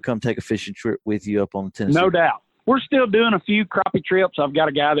want to come take a fishing trip with you up on the Tennessee. No doubt. We're still doing a few crappie trips. I've got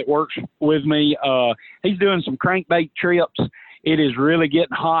a guy that works with me. He's doing some crankbait trips. It is really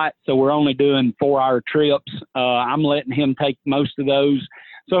getting hot, so we're only doing 4-hour trips. I'm letting him take most of those.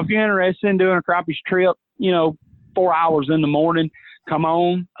 So if you're interested in doing a crappie trip, 4 hours in the morning, come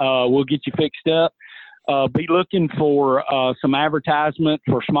on. We'll get you fixed up. Be looking for some advertisement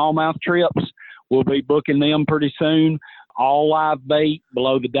for smallmouth trips. We'll be booking them pretty soon. All live bait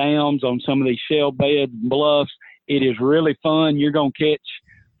below the dams on some of these shell beds and bluffs. It is really fun. You're going to catch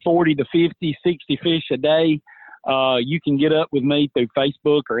 40 to 50, 60 fish a day. You can get up with me through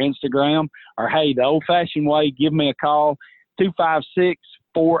Facebook or Instagram, or hey, the old-fashioned way, give me a call,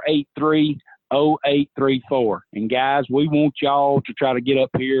 256-483-0834. And guys, we want y'all to try to get up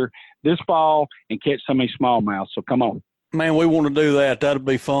here this fall and catch some of these smallmouth. So come on. Man, we want to do that. That'll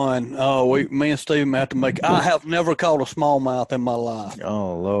be fun. Me and Steve have to I have never caught a smallmouth in my life.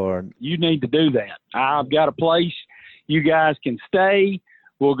 Oh, Lord. You need to do that. I've got a place you guys can stay.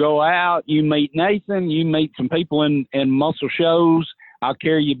 We'll go out. You meet Nathan. You meet some people in Muscle Shoals. I'll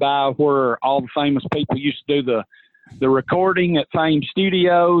carry you by where all the famous people used to do the recording at Fame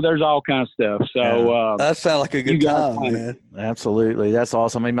Studio. There's all kinds of stuff. So that sounds like a good time, man. Absolutely. That's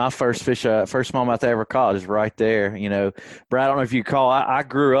awesome. I mean, my first smallmouth I ever caught is right there. Brad, I don't know if you recall, I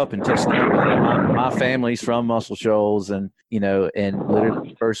grew up in Tuscaloosa. My family's from Muscle Shoals, and literally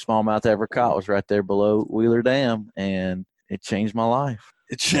the first smallmouth I ever caught was right there below Wheeler Dam, and it changed my life.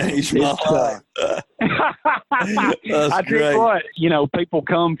 It changed my life. That's I great. tell you what, people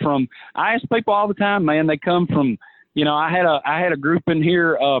come from. I ask people all the time, man. They come from. I had a group in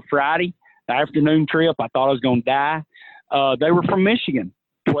here Friday, the afternoon trip. I thought I was going to die. They were from Michigan.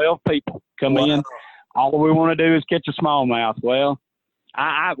 12 people come in. All we want to do is catch a smallmouth. Well,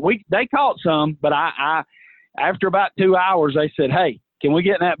 they caught some, but I after about 2 hours, they said, "Hey, can we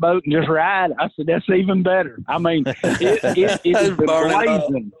get in that boat and just ride?" I said, that's even better. I mean, it was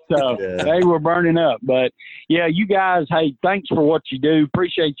blazing. So they were burning up. But, yeah, you guys, hey, thanks for what you do.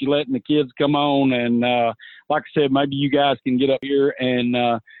 Appreciate you letting the kids come on. And like I said, maybe you guys can get up here and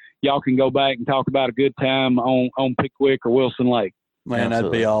y'all can go back and talk about a good time on Pickwick or Wilson Lake. Man, Absolutely.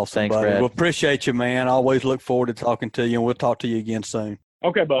 That'd be awesome. Thanks, buddy. Brad. Well, appreciate you, man. I always look forward to talking to you, and we'll talk to you again soon.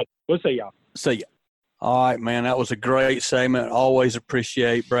 Okay, bud. We'll see y'all. See ya. All right, man, that was a great segment. Always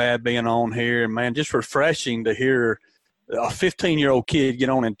appreciate Brad being on here. And, man, just refreshing to hear a 15-year-old kid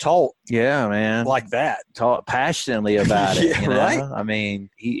get on and talk. Yeah, man. Like that. Talk passionately about it. Yeah, right? I mean,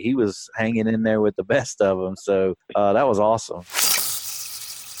 he was hanging in there with the best of them. So that was awesome.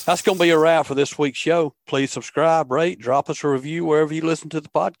 That's going to be a wrap for this week's show. Please subscribe, rate, drop us a review wherever you listen to the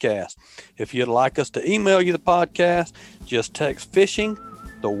podcast. If you'd like us to email you the podcast, just text fishing,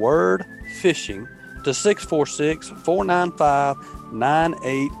 the word fishing, to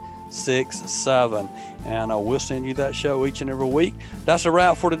 646-495-9867. And we'll send you that show each and every week. That's a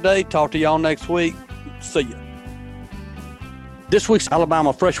wrap for today. Talk to y'all next week. See ya. This week's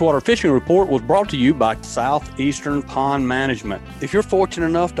Alabama Freshwater Fishing Report was brought to you by Southeastern Pond Management. If you're fortunate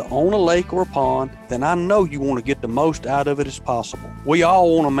enough to own a lake or a pond, then I know you want to get the most out of it as possible. We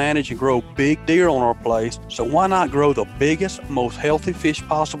all want to manage and grow big deer on our place, so why not grow the biggest, most healthy fish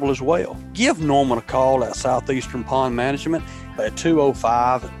possible as well? Give Norman a call at Southeastern Pond Management at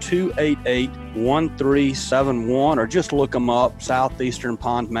 205-288-1371, or just look them up,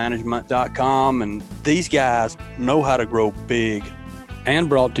 southeasternpondmanagement.com, and these guys know how to grow big. And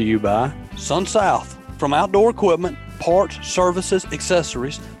brought to you by SunSouth. From outdoor equipment, parts, services,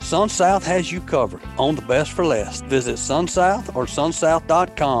 accessories, SunSouth has you covered on the best for less. Visit SunSouth or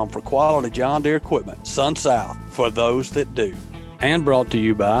sunsouth.com for quality John Deere equipment. SunSouth, for those that do. And brought to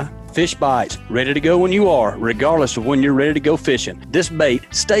you by Fish Bites, ready to go when you are, regardless of when you're ready to go fishing. This bait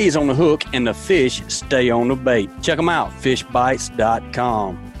stays on the hook and the fish stay on the bait. Check them out,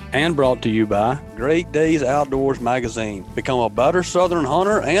 fishbites.com. And brought to you by Great Days Outdoors Magazine. Become a better Southern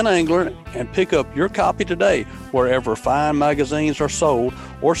hunter and angler and pick up your copy today wherever fine magazines are sold,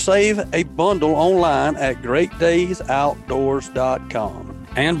 or save a bundle online at greatdaysoutdoors.com.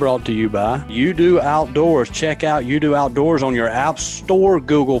 And brought to you by UDO Outdoors. Check out UDO Outdoors on your App Store,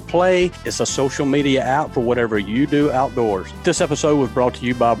 Google Play. It's a social media app for whatever you do outdoors. This episode was brought to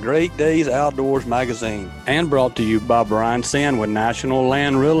you by Great Days Outdoors Magazine. And brought to you by Brian Sand with National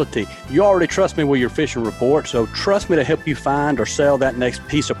Land Realty. You already trust me with your fishing report, so trust me to help you find or sell that next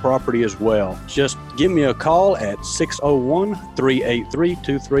piece of property as well. Just give me a call at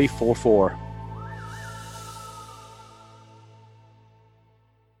 601-383-2344.